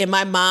like in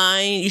my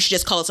mind, you should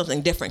just call it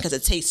something different because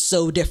it tastes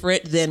so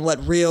different than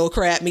what real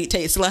crab meat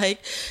tastes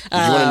like. You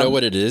want to know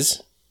what it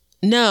is?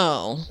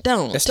 No,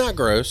 don't. It's not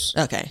gross.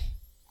 Okay.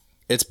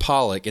 It's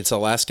pollock. It's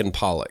Alaskan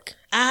pollock.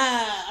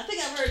 I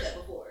think I've heard that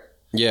before.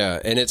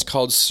 Yeah, and it's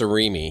called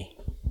surimi.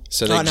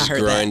 So they I've just not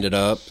heard grind that. it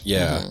up.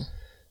 Yeah.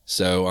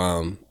 So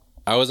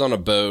I was on a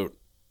boat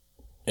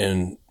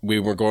and we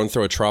were going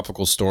through a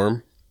tropical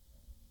storm.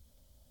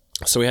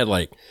 So we had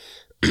like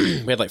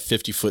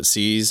 50-foot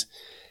seas,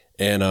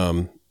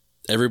 and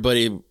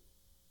everybody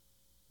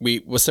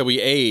we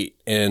ate,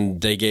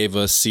 and they gave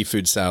us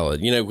seafood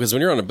salad. You know, because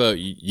when you're on a boat,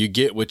 you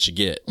get what you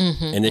get,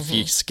 and if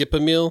you skip a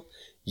meal,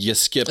 you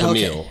skip a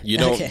meal. You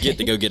don't get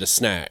to go get a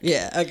snack.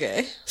 Yeah.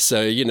 Okay.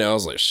 So, you know, I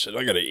was like, shit,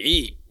 I gotta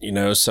eat, you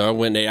know. So I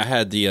went and ate. I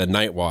had the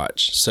night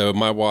watch. So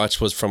my watch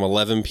was from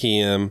 11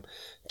 p.m.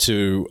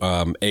 to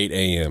 8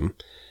 a.m.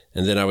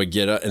 And then I would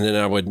get up, and then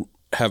I would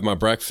have my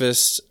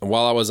breakfast.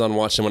 While I was on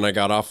watch, and when I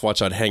got off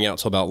watch, I'd hang out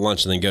till about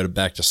lunch and then go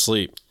back to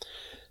sleep.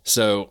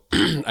 So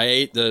I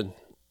ate the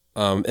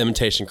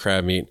imitation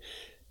crab meat.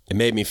 It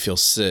made me feel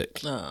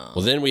sick. Oh.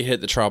 Well, then we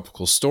hit the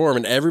tropical storm,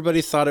 and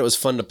everybody thought it was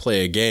fun to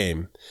play a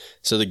game.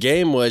 So the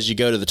game was you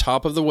go to the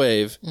top of the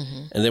wave,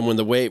 and then when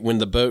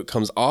the boat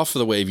comes off of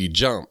the wave, you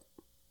jump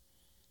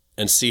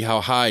and see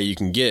how high you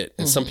can get.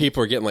 And some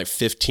people are getting like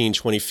 15,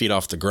 20 feet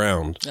off the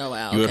ground. Oh,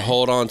 wow. You would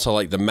hold on to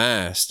like the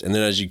mast, and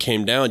then as you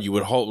came down, you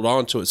would hold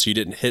on to it so you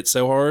didn't hit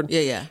so hard.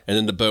 Yeah. And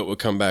then the boat would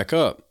come back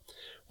up.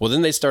 Well,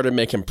 then they started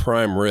making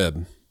prime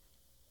rib.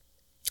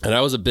 And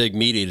I was a big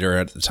meat eater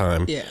at the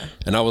time. Yeah.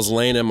 And I was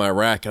laying in my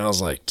rack, and I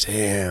was like,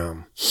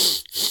 damn,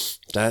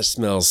 that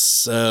smells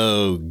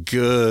so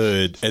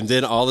good. And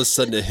then all of a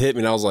sudden it hit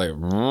me, and I was like,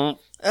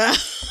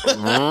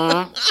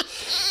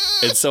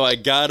 and so I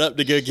got up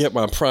to go get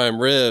my prime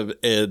rib,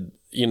 and,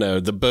 you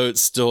know, the boat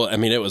still, I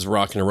mean, it was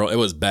rocking and rolling. It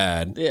was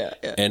bad. Yeah.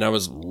 And I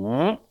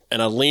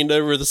leaned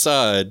over the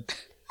side,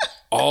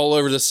 all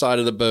over the side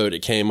of the boat.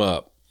 It came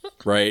up,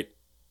 right?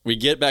 We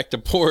get back to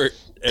port,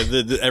 and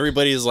then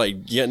everybody's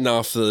like getting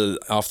off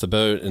the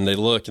boat, and they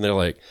look, and they're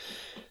like,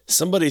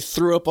 somebody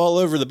threw up all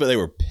over the boat. They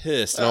were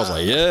pissed. And I was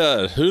like,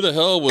 yeah, who the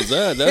hell was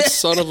that? That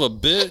son of a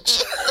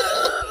bitch.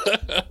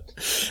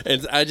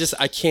 And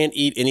I can't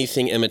eat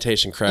anything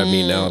imitation crab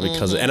meat now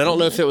because, and I don't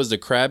know if it was the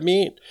crab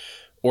meat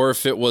or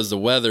if it was the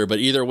weather, but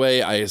either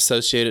way, I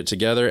associate it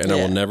together, and I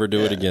will never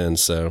do it again.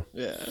 So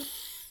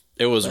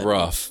it was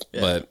rough,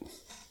 but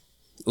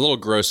a little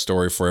gross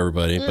story for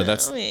everybody, but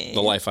that's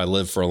the life I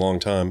lived for a long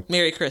time.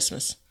 Merry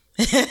Christmas.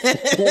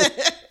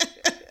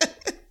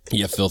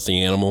 You filthy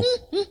animal.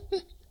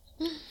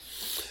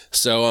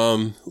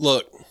 So,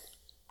 look,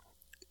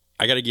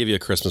 I got to give you a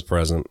Christmas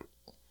present.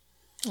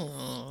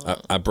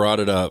 I brought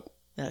it up.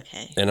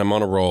 Okay. And I'm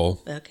on a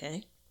roll.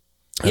 Okay.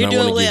 And You're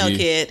doing well,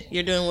 kid.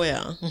 You're doing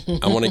well.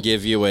 I want to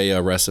give you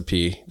a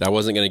recipe. I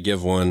wasn't going to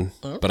give one,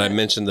 but I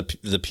mentioned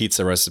the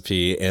pizza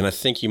recipe, and I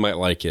think you might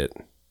like it.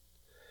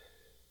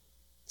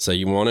 So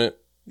you want it?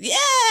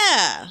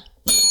 Yeah.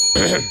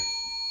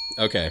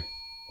 Okay.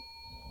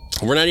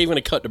 We're not even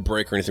going to cut to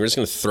break or anything. We're just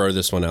going to throw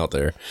this one out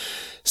there.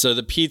 So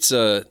the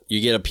pizza, you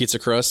get a pizza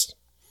crust,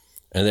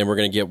 and then we're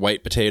going to get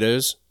white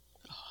potatoes.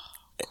 Oh,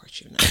 of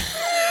course you're not.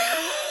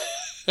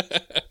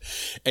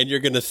 And you're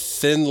going to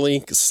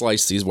thinly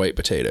slice these white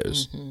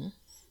potatoes.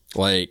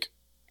 Like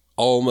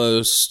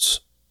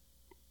almost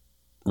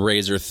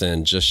razor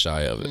thin, just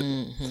shy of it.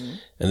 And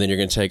then you're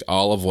going to take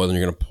olive oil, and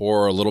you're going to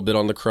pour a little bit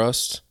on the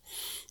crust.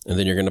 And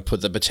then you're going to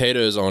put the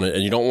potatoes on it,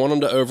 and you don't want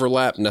them to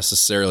overlap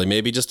necessarily.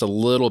 Maybe just a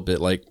little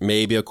bit, like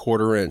maybe a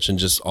 1/4 inch, and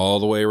just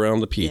all the way around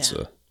the pizza.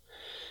 Yeah.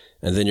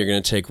 And then you're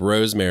going to take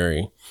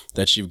rosemary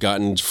that you've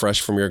gotten fresh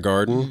from your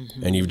garden,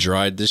 and you've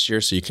dried this year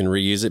so you can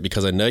reuse it,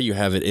 because I know you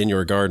have it in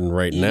your garden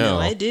right now.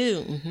 I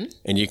do.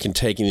 And you can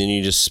take, and then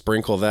you just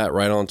sprinkle that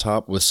right on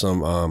top with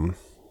some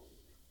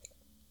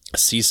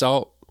sea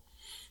salt.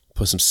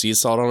 Put some sea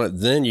salt on it.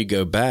 Then you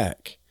go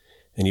back,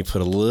 and you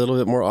put a little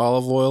bit more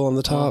olive oil on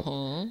the top.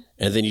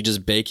 And then you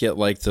just bake it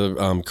like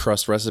the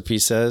crust recipe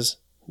says,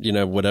 you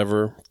know,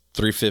 whatever,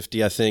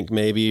 350, I think,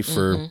 maybe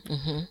for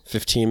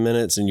 15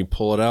 minutes, and you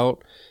pull it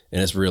out, and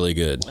it's really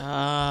good.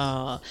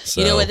 Oh,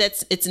 so, you know what?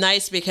 It's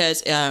nice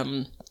because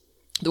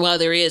while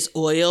there is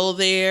oil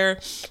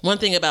there, one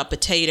thing about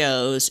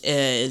potatoes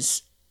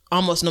is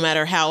almost no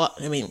matter how,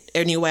 I mean,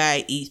 any way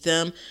I eat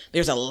them,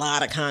 there's a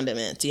lot of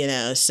condiments, you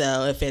know.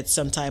 So if it's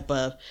some type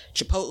of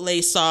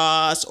chipotle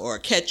sauce or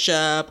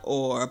ketchup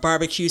or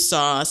barbecue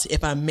sauce,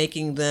 if I'm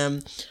making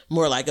them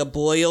more like a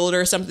boiled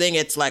or something,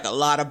 it's like a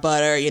lot of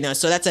butter, you know.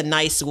 So that's a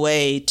nice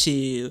way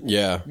to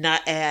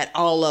not add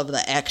all of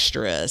the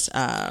extras.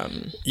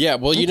 Yeah,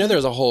 well, you know,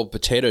 there's a whole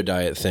potato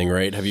diet thing,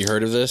 right? Have you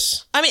heard of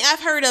this? I mean, I've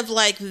heard of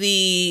like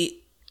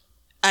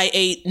I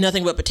ate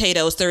nothing but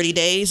potatoes 30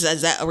 days.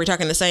 Is that, are we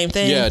talking the same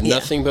thing? Yeah,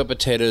 nothing but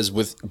potatoes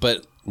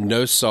but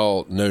no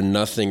salt, no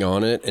nothing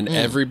on it. And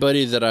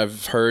everybody that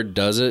I've heard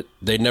does it,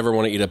 they never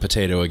want to eat a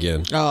potato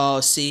again.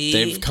 Oh, see?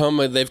 They've come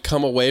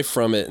away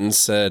from it and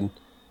said,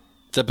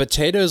 The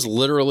potato's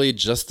literally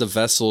just the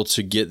vessel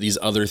to get these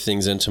other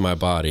things into my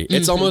body.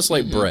 It's almost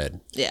like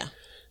bread. Yeah.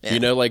 You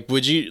know, like,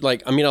 would you,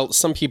 like, I mean,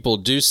 some people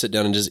do sit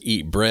down and just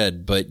eat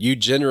bread, but you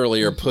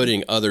generally are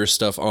putting other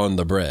stuff on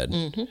the bread.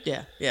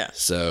 Yeah, yeah.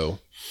 So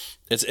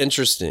it's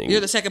interesting. You're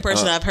the second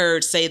person I've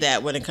heard say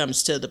that when it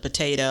comes to the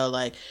potato.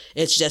 Like,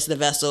 it's just the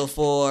vessel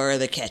for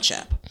the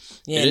ketchup,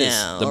 you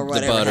know, or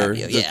whatever. The butter,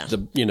 have you. Yeah.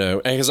 you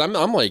know, because I'm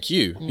like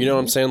you. You know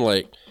what I'm saying?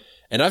 Like,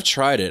 and I've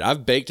tried it.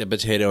 I've baked a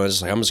potato and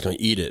it's like, I'm just going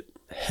to eat it.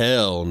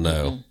 Hell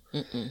no.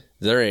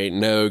 There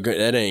ain't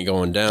that ain't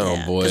going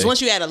down, boy. Because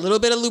once you add a little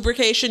bit of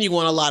lubrication, you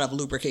want a lot of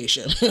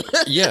lubrication.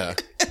 Yeah.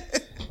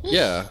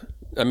 Yeah.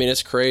 I mean,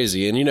 it's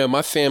crazy. And, you know,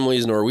 my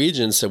family's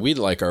Norwegian, so we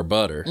like our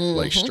butter,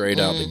 like straight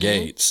out the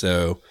gate.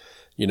 So,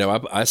 you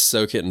know, I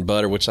soak it in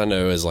butter, which I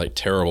know is like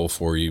terrible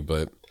for you,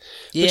 but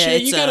yeah,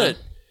 you gotta,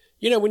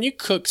 you know, when you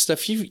cook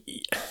stuff,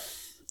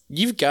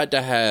 you've got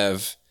to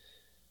have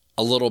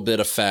a little bit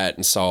of fat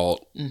and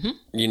salt.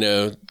 You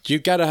know,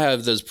 you've got to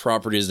have those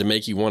properties to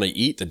make you want to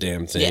eat the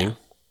damn thing.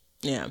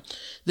 Yeah.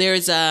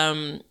 There's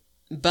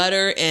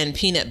butter and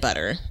peanut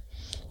butter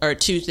are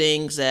two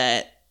things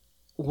that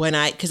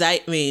because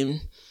I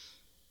mean,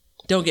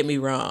 don't get me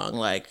wrong,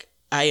 like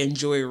I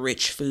enjoy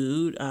rich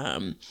food,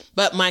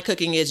 but my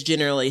cooking is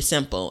generally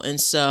simple. And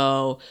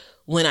so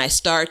when I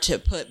start to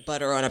put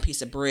butter on a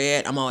piece of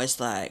bread, I'm always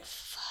like,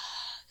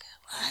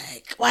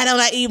 like, why don't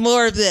I eat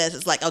more of this?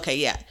 It's like, okay,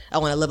 yeah, I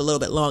want to live a little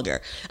bit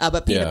longer.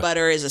 But peanut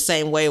butter is the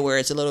same way, where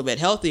it's a little bit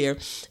healthier.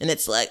 And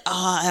it's like,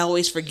 oh, I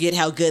always forget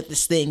how good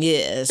this thing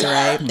is,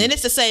 right? And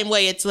it's the same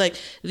way. It's like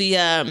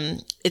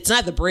it's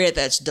not the bread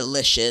that's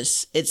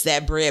delicious. It's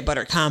that bread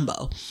butter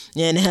combo.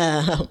 And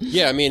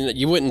yeah, I mean,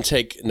 you wouldn't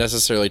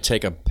necessarily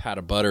take a pat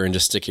of butter and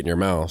just stick it in your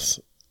mouth.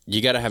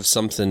 You got to have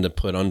something to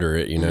put under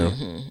it, you know?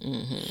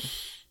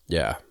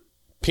 Yeah.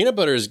 Peanut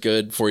butter is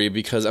good for you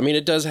because, I mean,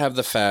 it does have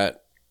the fat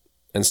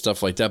and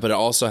stuff like that, but it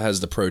also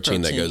has the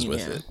protein that goes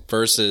with it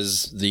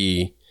versus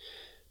the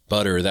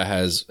butter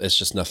it's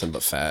just nothing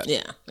but fat.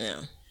 Yeah.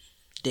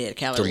 Dead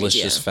calories.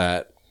 Delicious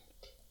fat.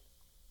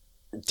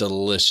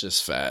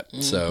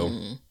 So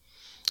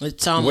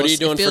it's almost, what are you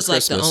doing for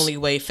Christmas? It feels like the only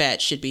way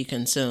fat should be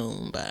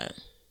consumed, but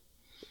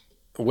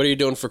what are you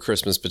doing for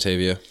Christmas,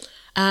 Batavia?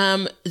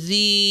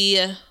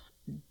 The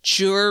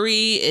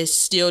jury is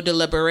still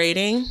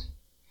deliberating.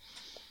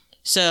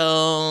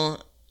 So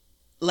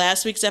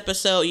last week's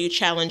episode, you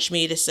challenged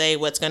me to say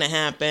what's going to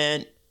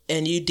happen.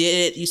 And you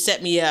did. You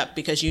set me up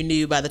because you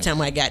knew by the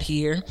time I got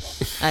here,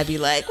 I'd be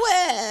like,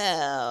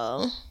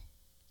 well.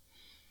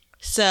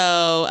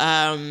 So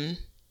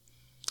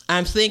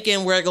I'm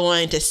thinking we're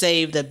going to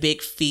save the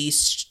big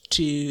feast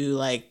to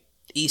like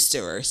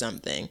Easter or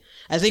something.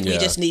 I think we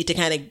just need to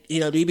kind of,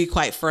 you know, to be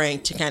quite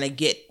frank, to kind of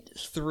get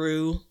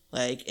through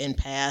like and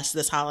past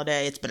this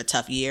holiday. It's been a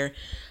tough year.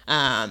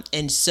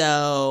 And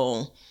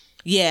so...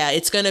 yeah,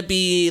 it's going to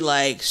be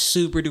like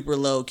super duper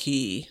low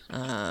key.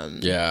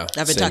 I've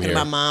been talking to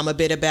my mom a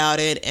bit about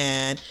it,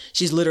 and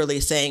she's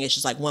literally saying it's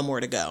just like one more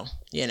to go,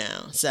 you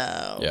know?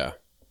 So, yeah,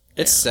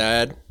 it's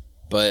sad,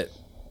 but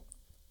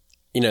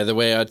you know, the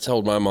way I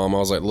told my mom, I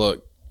was like,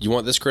 look, you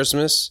want this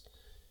Christmas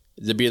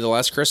to be the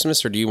last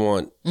Christmas, or do you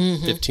want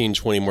 15,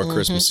 20 more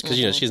Christmas? Because,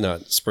 you know, she's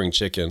not spring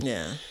chicken.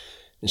 Yeah.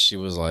 And she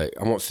was like,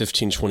 I want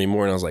 15, 20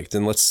 more. And I was like,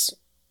 then let's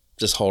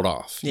just hold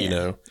off, you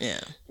know?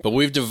 Yeah. But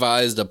we've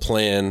devised a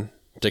plan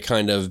to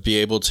kind of be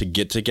able to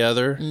get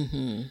together,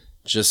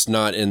 just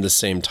not in the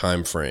same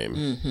time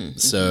frame.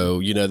 So,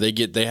 you know,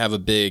 they have a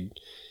big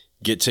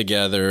get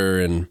together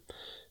and,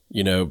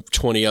 you know,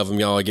 20 of them,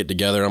 y'all get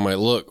together. I'm like,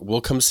 look,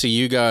 we'll come see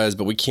you guys,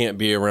 but we can't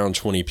be around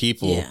 20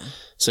 people. Yeah.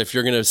 So if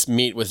you're going to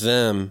meet with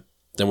them,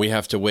 then we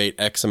have to wait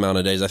X amount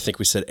of days. I think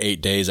we said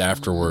 8 days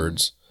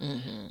afterwards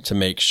to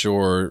make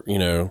sure, you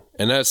know,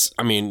 and that's,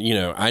 I mean, you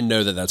know, I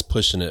know that that's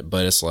pushing it,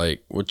 but it's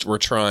like, we're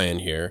trying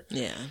here.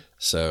 Yeah.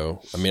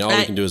 So, I mean, all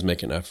we can do is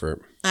make an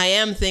effort. I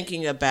am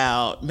thinking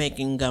about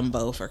making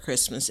gumbo for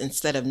Christmas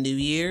instead of New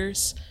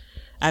Year's.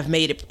 I've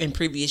made it in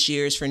previous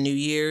years for New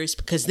Year's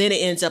because then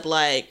it ends up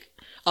like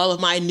all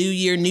of my New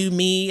Year, new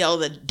me, all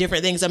the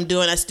different things I'm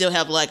doing. I still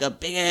have like a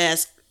big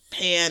ass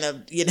pan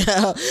of, you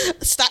know,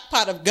 stock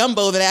pot of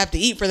gumbo that I have to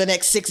eat for the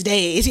next 6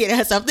 days, you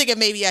know. So I'm thinking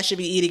maybe I should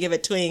be eating it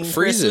between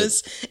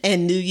Christmas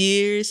and New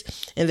Year's,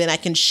 and then I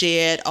can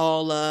shed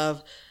all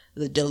of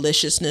the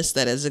deliciousness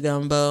that is a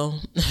gumbo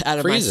out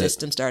of my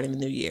system starting the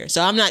new year.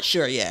 So I'm not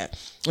sure yet.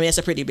 I mean, it's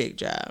a pretty big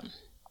job.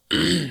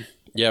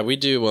 Yeah, we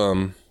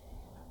do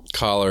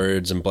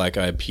collards and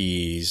black-eyed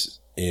peas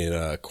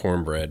and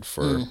cornbread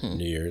for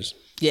New Year's.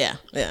 Yeah.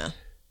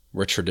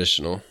 We're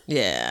traditional.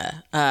 Yeah.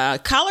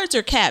 Collards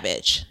or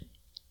cabbage?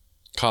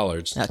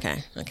 Collards.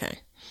 Okay.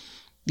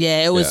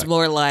 Yeah, it was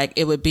more like,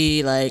 it would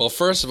be like... Well,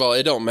 first of all,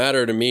 it don't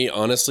matter to me,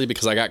 honestly,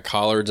 because I got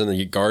collards in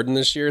the garden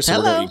this year, so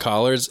we're going to eat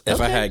collards. If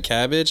I had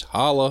cabbage,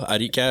 holla,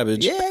 I'd eat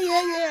cabbage.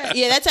 Yeah.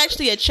 Yeah, that's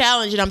actually a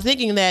challenge, and I'm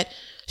thinking that,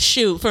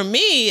 shoot, for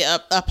me, a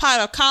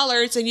pot of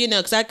collards, and, you know,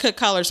 because I cook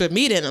collards with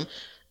meat in them,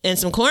 and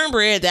some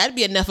cornbread, that'd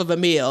be enough of a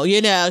meal,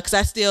 because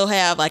I still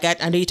have,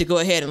 I need to go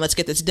ahead and let's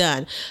get this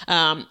done.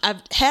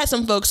 I've had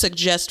some folks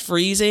suggest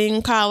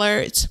freezing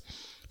collards.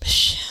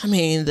 I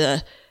mean,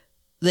 the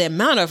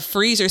amount of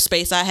freezer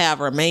space I have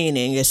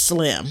remaining is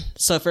slim.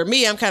 So for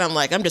me, I'm kind of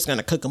like, I'm just going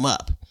to cook them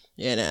up,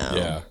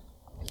 Yeah.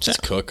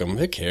 Just cook them.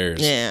 Who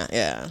cares?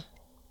 Yeah.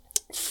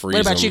 Freeze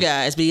What about them. you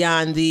guys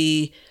beyond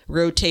the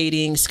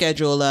rotating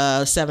schedule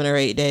of 7 or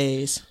 8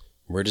 days?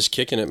 We're just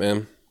kicking it,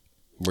 man.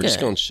 We're just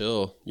going to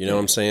chill. You know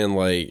what I'm saying?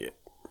 Like,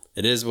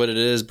 it is what it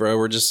is, bro.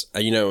 We're just,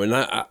 and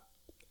I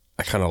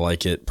kind of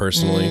like it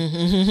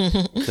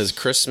personally because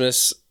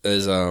Christmas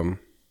is, I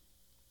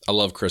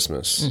love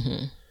Christmas.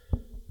 Mm-hmm.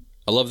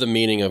 I love the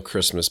meaning of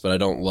Christmas, but I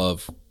don't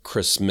love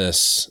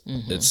Christmas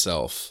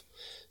itself.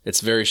 It's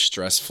very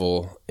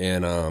stressful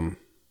and,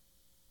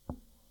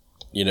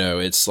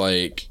 it's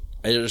like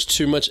there's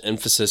too much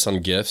emphasis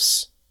on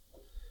gifts.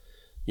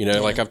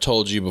 Like I've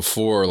told you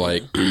before,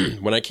 like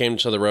when I came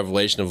to the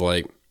revelation of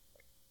like,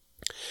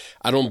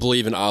 I don't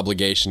believe in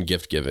obligation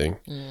gift giving.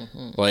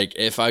 Mm-hmm. Like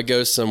if I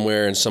go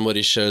somewhere and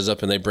somebody shows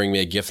up and they bring me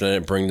a gift and I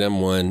didn't bring them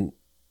one,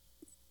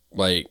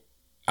 like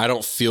I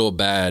don't feel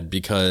bad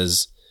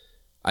because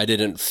I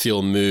didn't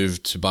feel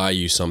moved to buy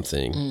you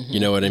something. Mm-hmm. You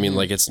know what I mean?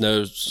 Like it's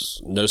no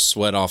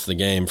sweat off the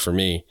game for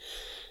me.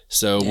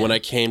 So when I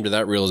came to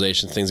that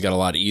realization, things got a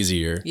lot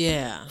easier.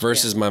 Yeah.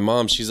 Versus my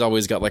mom, she's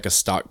always got like a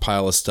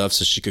stockpile of stuff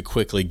so she could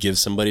quickly give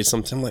somebody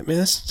something. I'm like, man,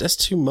 that's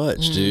too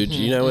much, dude.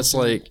 It's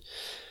like,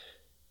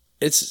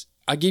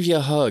 I give you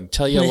a hug,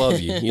 tell you I love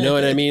you. You know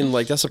what I mean?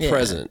 Like that's a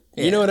present.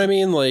 You know what I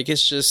mean? Like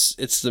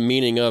it's the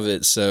meaning of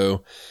it.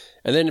 So,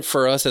 and then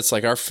for us, it's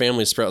like our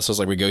family sprout. So it's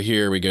like we go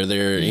here, we go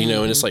there,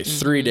 and it's like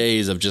 3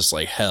 days of just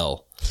like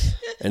hell.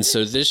 And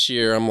so this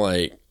year I'm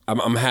like,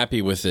 I'm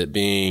happy with it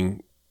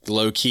being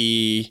low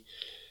key,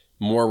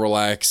 more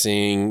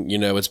relaxing.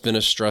 It's been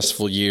a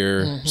stressful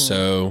year,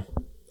 so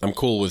I'm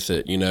cool with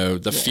it.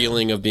 The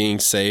feeling of being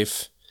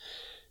safe,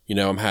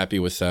 I'm happy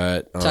with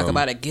that. Talk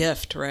about a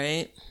gift,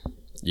 right?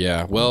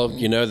 Yeah. Well,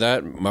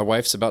 that my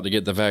wife's about to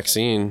get the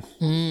vaccine,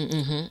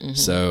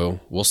 so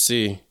we'll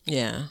see.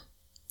 Yeah.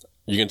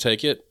 You can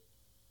take it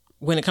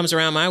when it comes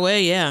around my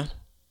way. Yeah.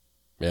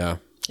 Yeah.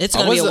 It's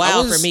gonna be a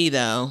while for me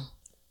though.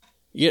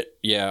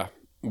 Yeah.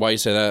 Why you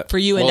say that? For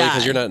you and I.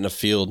 Because you're not in the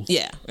field.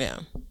 Yeah.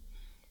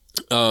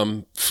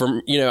 I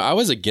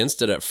was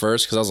against it at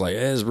first because I was like,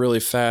 it's really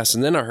fast.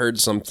 And then I heard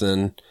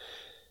something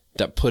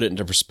that put it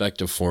into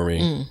perspective for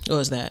me. What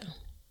was that?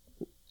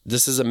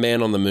 This is a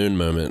man on the moon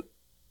moment.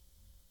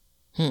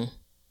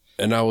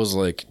 And I was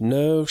like,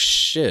 no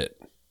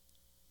shit.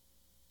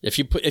 If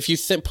you put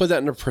that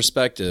into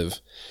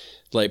perspective,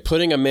 like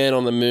putting a man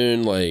on the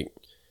moon, like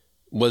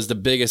was the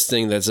biggest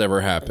thing that's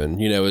ever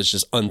happened. It's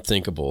just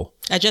unthinkable.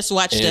 I just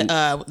watched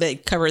they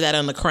covered that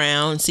on The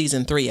Crown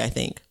season 3, I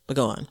think. But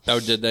go on. Oh,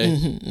 did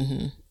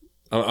they?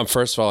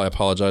 First of all, I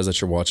apologize that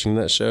you're watching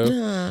that show.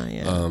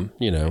 Yeah.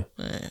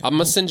 I'm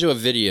gonna send you a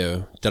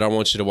video that I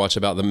want you to watch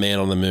about the man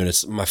on the moon.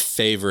 It's my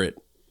favorite.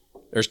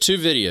 There's 2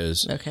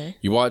 videos. Okay.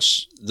 You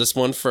watch this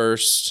one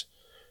first.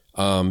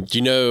 Do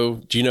you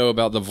know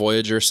about the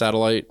Voyager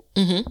satellite?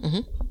 Do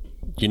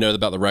you know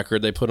about the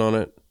record they put on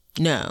it?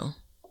 No.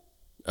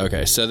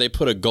 Okay, so they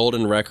put a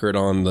golden record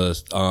on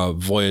the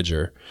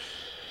Voyager,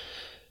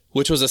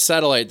 which was a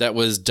satellite that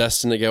was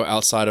destined to go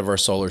outside of our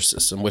solar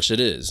system, which it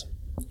is.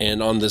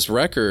 And on this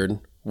record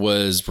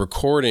was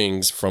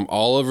recordings from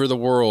all over the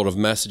world of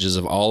messages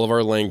of all of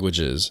our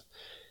languages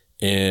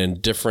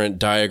and different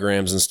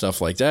diagrams and stuff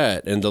like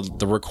that. And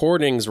the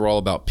recordings were all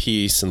about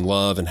peace and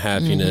love and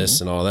happiness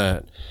and all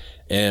that.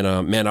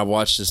 And man, I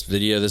watched this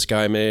video this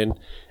guy made,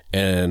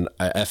 and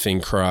I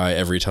effing cry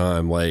every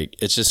time. Like,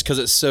 it's just because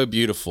it's so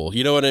beautiful.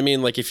 You know what I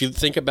mean? Like, if you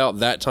think about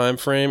that time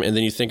frame and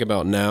then you think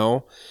about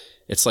now,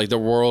 it's like the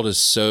world is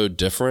so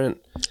different.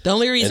 The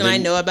only reason I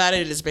know about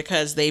it is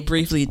because they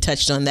briefly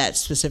touched on that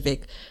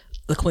specific.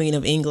 The Queen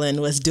of England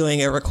was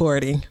doing a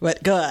recording,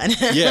 but go on.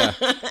 Yeah.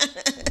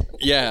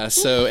 Yeah.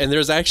 So, and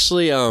there's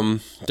actually,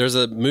 there's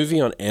a movie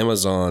on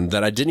Amazon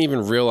that I didn't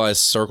even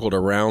realize circled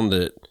around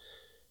it.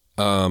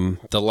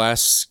 The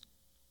last,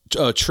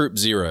 Troop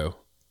Zero.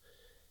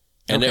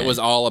 And it was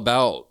all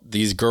about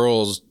these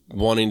girls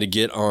wanting to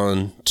get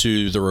on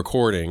to the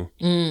recording.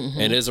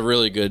 And it's a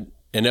really good,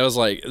 and it was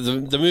like,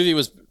 the movie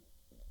was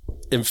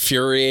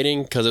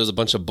infuriating because it was a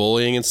bunch of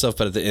bullying and stuff,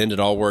 but at the end it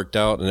all worked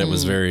out and it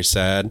was very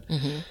sad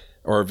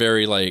or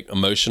very like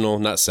emotional,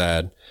 not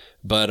sad.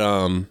 But,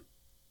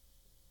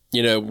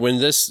 when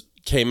this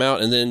came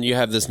out, and then you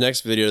have this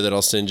next video that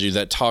I'll send you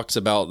that talks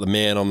about the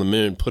man on the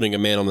moon, putting a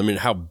man on the moon,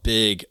 how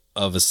big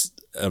of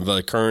an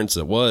occurrence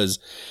it was.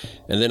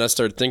 And then I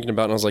started thinking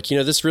about it, and I was like,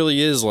 this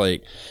really is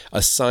like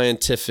a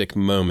scientific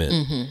moment.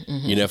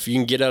 If you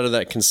can get out of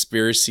that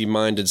conspiracy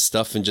minded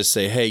stuff and just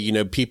say,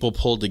 hey, people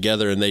pulled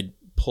together and they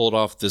pulled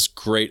off this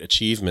great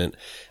achievement,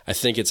 I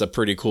think it's a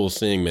pretty cool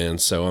thing, man.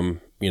 So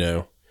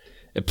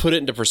it put it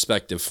into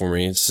perspective for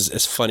me.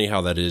 It's funny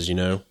how that is,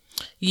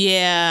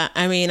 Yeah.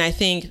 I mean, I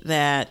think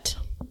that,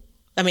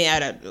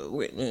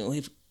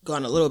 we've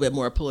gone a little bit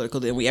more political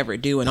than we ever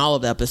do in all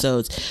of the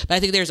episodes. But I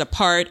think there's a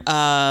part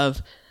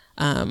of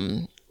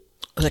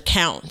the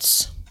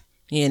counts,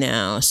 you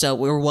know. So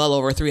we're well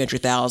over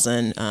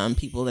 300,000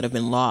 people that have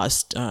been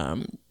lost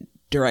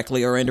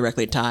directly or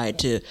indirectly tied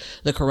to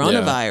the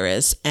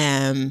coronavirus.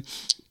 And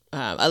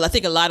I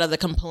think a lot of the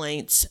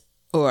complaints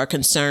or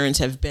concerns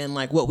have been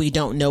like what we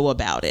don't know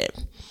about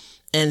it.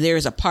 And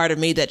there's a part of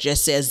me that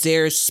just says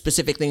there's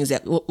specific things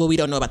that, well, we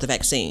don't know about the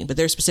vaccine, but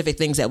there's specific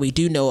things that we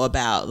do know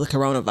about the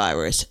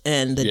coronavirus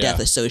and the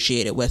death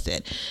associated with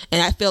it.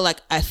 And I feel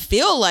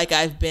like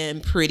I've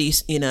been pretty,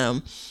 you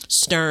know,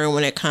 stern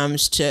when it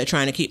comes to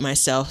trying to keep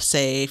myself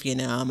safe, you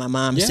know, my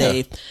mom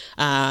safe,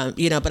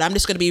 you know, but I'm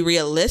just going to be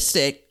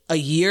realistic. A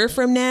year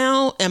from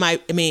now,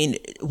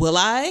 will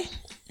I,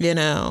 you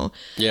know?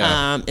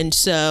 Yeah. And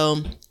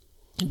so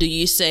do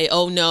you say,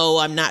 oh no,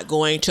 I'm not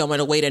going to, I'm going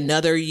to wait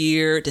another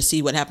year to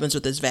see what happens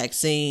with this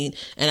vaccine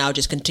and I'll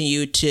just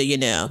continue to, you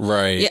know,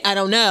 right. Yeah, I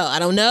don't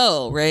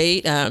know.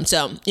 Right.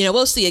 So, you know,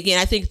 we'll see. Again,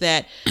 I think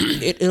that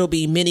it'll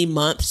be many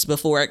months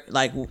before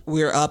like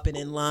we're up and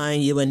in line,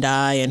 you and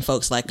I and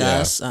folks like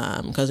us,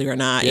 because we're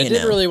not, I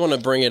didn't really want to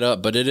bring it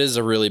up, but it is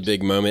a really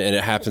big moment and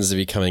it happens to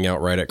be coming out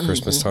right at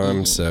Christmas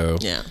time. So,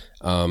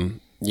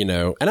 you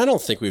know, and I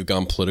don't think we've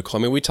gone political.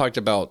 I mean, we talked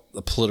about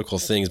the political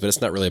things, but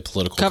it's not really a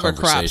political Cover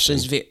conversation.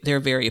 crops they're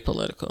very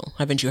political.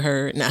 Haven't you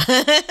heard? No.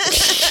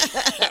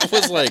 I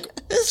was like,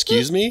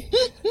 excuse me?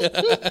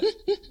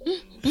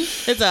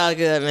 It's all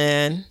good,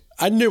 man.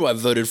 I knew I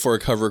voted for a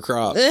cover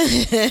crop.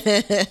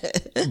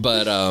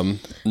 But no.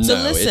 So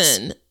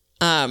listen,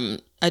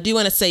 I do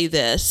want to say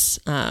this.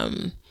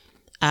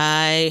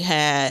 I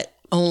had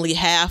only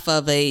half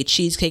of a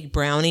cheesecake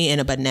brownie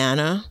and a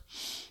banana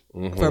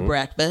for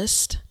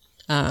breakfast.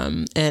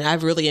 And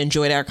I've really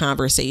enjoyed our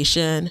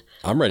conversation.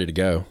 I'm ready to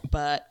go.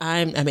 But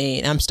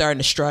I'm starting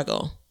to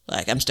struggle.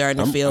 Like I'm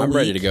starting to feel I'm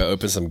ready to go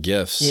open some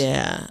gifts.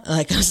 Yeah.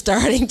 Like I'm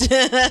starting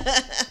to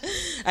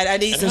I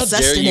need some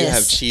sustenance. How dare you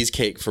have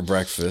cheesecake for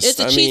breakfast? It's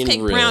a cheesecake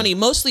brownie,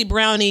 mostly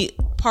brownie,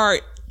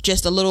 part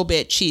just a little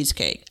bit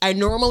cheesecake. I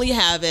normally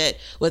have it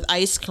with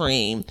ice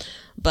cream,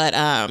 but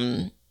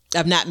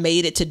I've not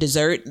made it to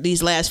dessert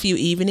these last few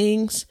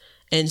evenings.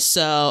 And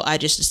so I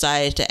just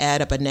decided to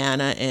add a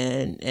banana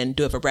and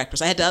do it for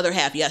breakfast. I had the other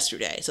half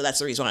yesterday. So that's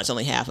the reason why it's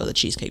only half of the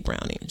cheesecake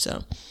brownie.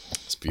 So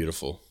it's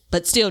beautiful.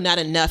 But still not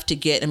enough to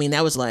get,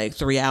 that was like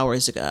 3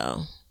 hours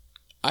ago.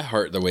 I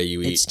heart the way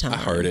you eat. I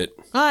heart it.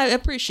 I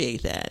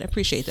appreciate that. I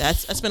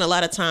spent a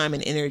lot of time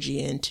and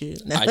energy into.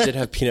 I did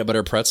have peanut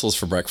butter pretzels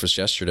for breakfast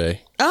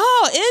yesterday.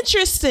 Oh,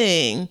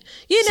 interesting.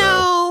 You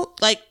know,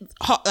 like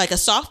a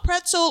soft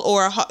pretzel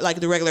or like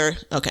the regular.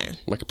 Okay.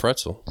 Like a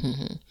pretzel.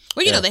 Mm-hmm.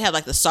 Well, you know, they have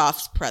like the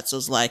soft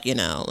pretzels, like, you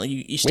know,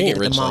 you used to get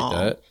at the mall. Like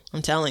that.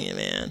 I'm telling you,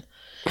 man.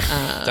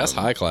 That's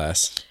high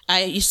class.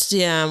 I used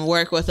to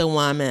work with a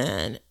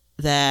woman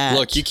that...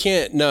 Look, you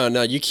can't,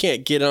 you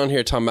can't get on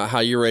here talking about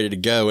how you're ready to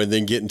go and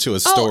then get into a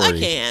story. Oh,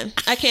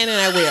 I can and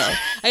I will.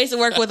 I used to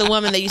work with a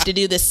woman that used to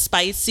do this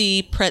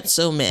spicy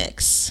pretzel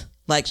mix,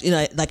 like, you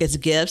know, like it's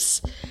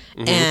gifts.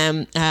 Mm-hmm.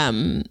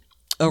 And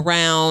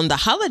around the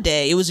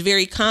holiday, it was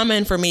very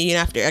common for me, you know,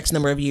 after X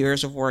number of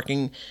years of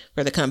working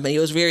for the company, it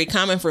was very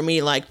common for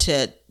me, like,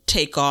 to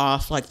take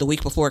off like the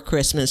week before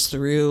Christmas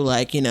through,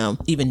 like, you know,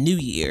 even New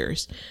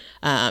Year's.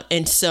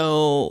 And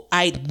so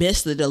I'd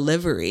miss the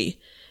delivery.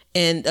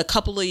 And a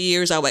couple of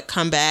years I would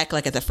come back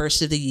like at the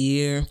first of the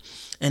year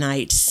and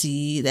I'd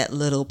see that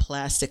little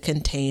plastic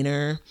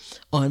container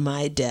on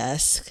my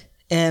desk.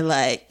 And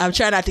like, I'm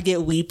trying not to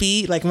get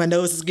weepy, like my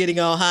nose is getting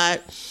all hot.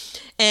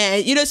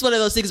 And, you know, it's one of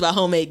those things about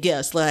homemade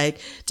gifts,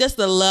 like just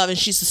the love. And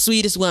she's the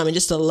sweetest woman,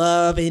 just the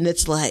love. And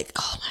it's like,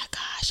 oh, my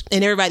gosh.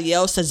 And everybody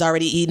else has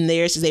already eaten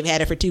theirs since they've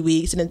had it for 2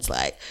 weeks. And it's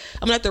like,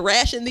 I'm going to have to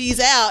ration these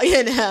out,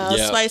 you know,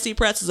 spicy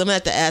pretzels. I'm going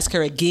to have to ask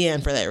her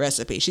again for that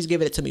recipe. She's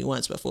given it to me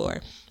once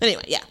before.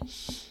 Anyway, yeah.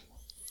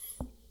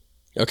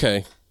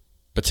 Okay.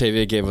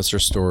 Batavia gave us her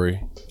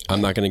story.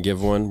 I'm not going to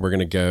give one. We're going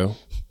to go.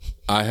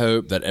 I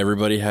hope that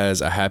everybody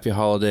has a happy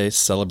holiday,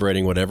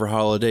 celebrating whatever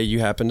holiday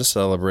you happen to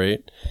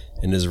celebrate,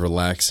 and is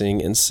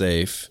relaxing and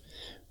safe.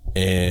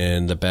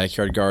 And the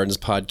Backyard Gardens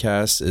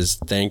podcast is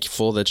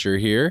thankful that you're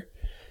here.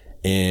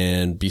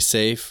 And be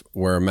safe,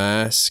 wear a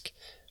mask.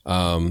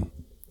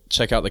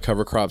 Check out the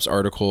Cover Crops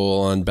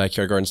article on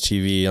Backyard Gardens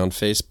TV on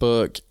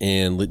Facebook,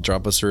 and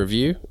drop us a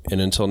review.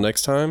 And until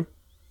next time,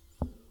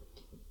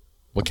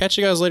 we'll catch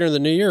you guys later in the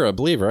new year, I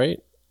believe, right?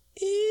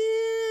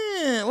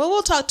 Yeah. Well,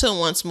 we'll talk to him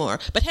once more.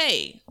 But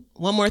hey,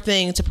 one more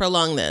thing to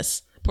prolong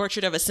this.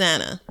 Portrait of a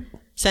Santa.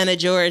 Santa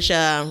George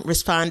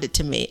responded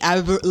to me. I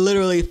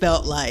literally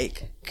felt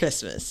like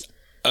Christmas.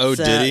 Oh,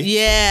 so, did he?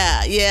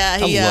 Yeah.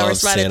 He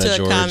responded Santa to a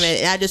George. comment.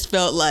 And I just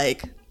felt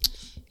like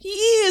he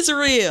is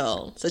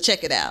real. So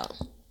check it out.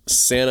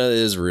 Santa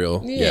is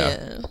real.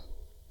 Yeah.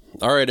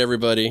 All right,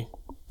 everybody.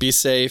 Be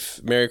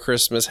safe. Merry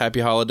Christmas. Happy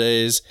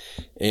holidays.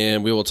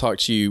 And we will talk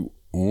to you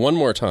one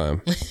more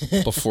time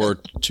before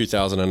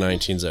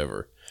 2019's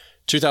over.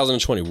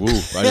 2020. Woo.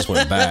 I just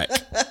went back.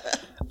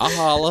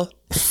 Holla.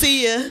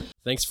 See ya.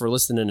 Thanks for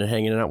listening and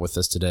hanging out with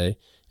us today.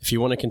 If you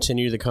want to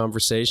continue the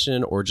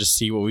conversation or just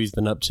see what we've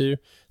been up to,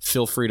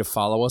 feel free to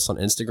follow us on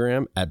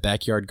Instagram at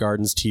Backyard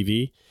Gardens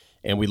TV.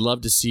 And we'd love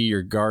to see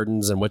your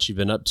gardens and what you've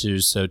been up to.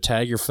 So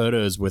tag your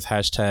photos with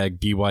hashtag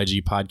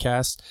BYG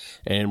Podcast,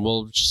 and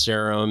we'll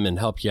share them and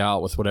help you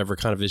out with whatever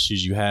kind of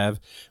issues you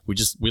have.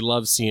 We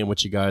love seeing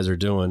what you guys are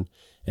doing.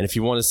 And if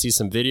you want to see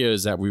some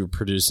videos that we were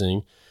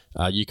producing,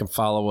 you can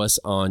follow us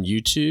on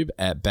YouTube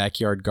at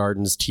Backyard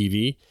Gardens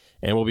TV.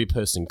 And we'll be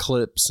posting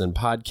clips and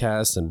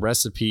podcasts and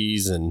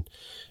recipes and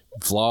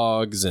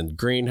vlogs and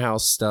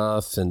greenhouse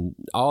stuff and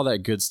all that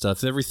good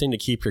stuff, everything to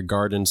keep your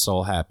garden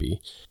soul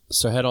happy.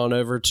 So head on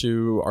over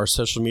to our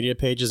social media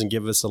pages and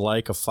give us a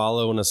like, a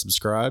follow, and a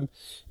subscribe.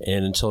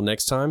 And until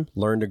next time,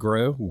 learn to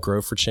grow,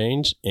 grow for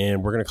change,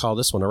 and we're going to call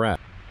this one a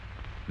wrap.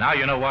 Now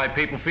you know why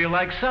people feel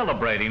like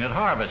celebrating at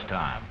harvest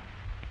time.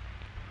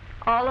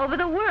 All over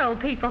the world,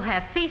 people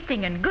have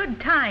feasting and good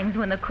times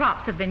when the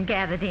crops have been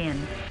gathered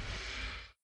in.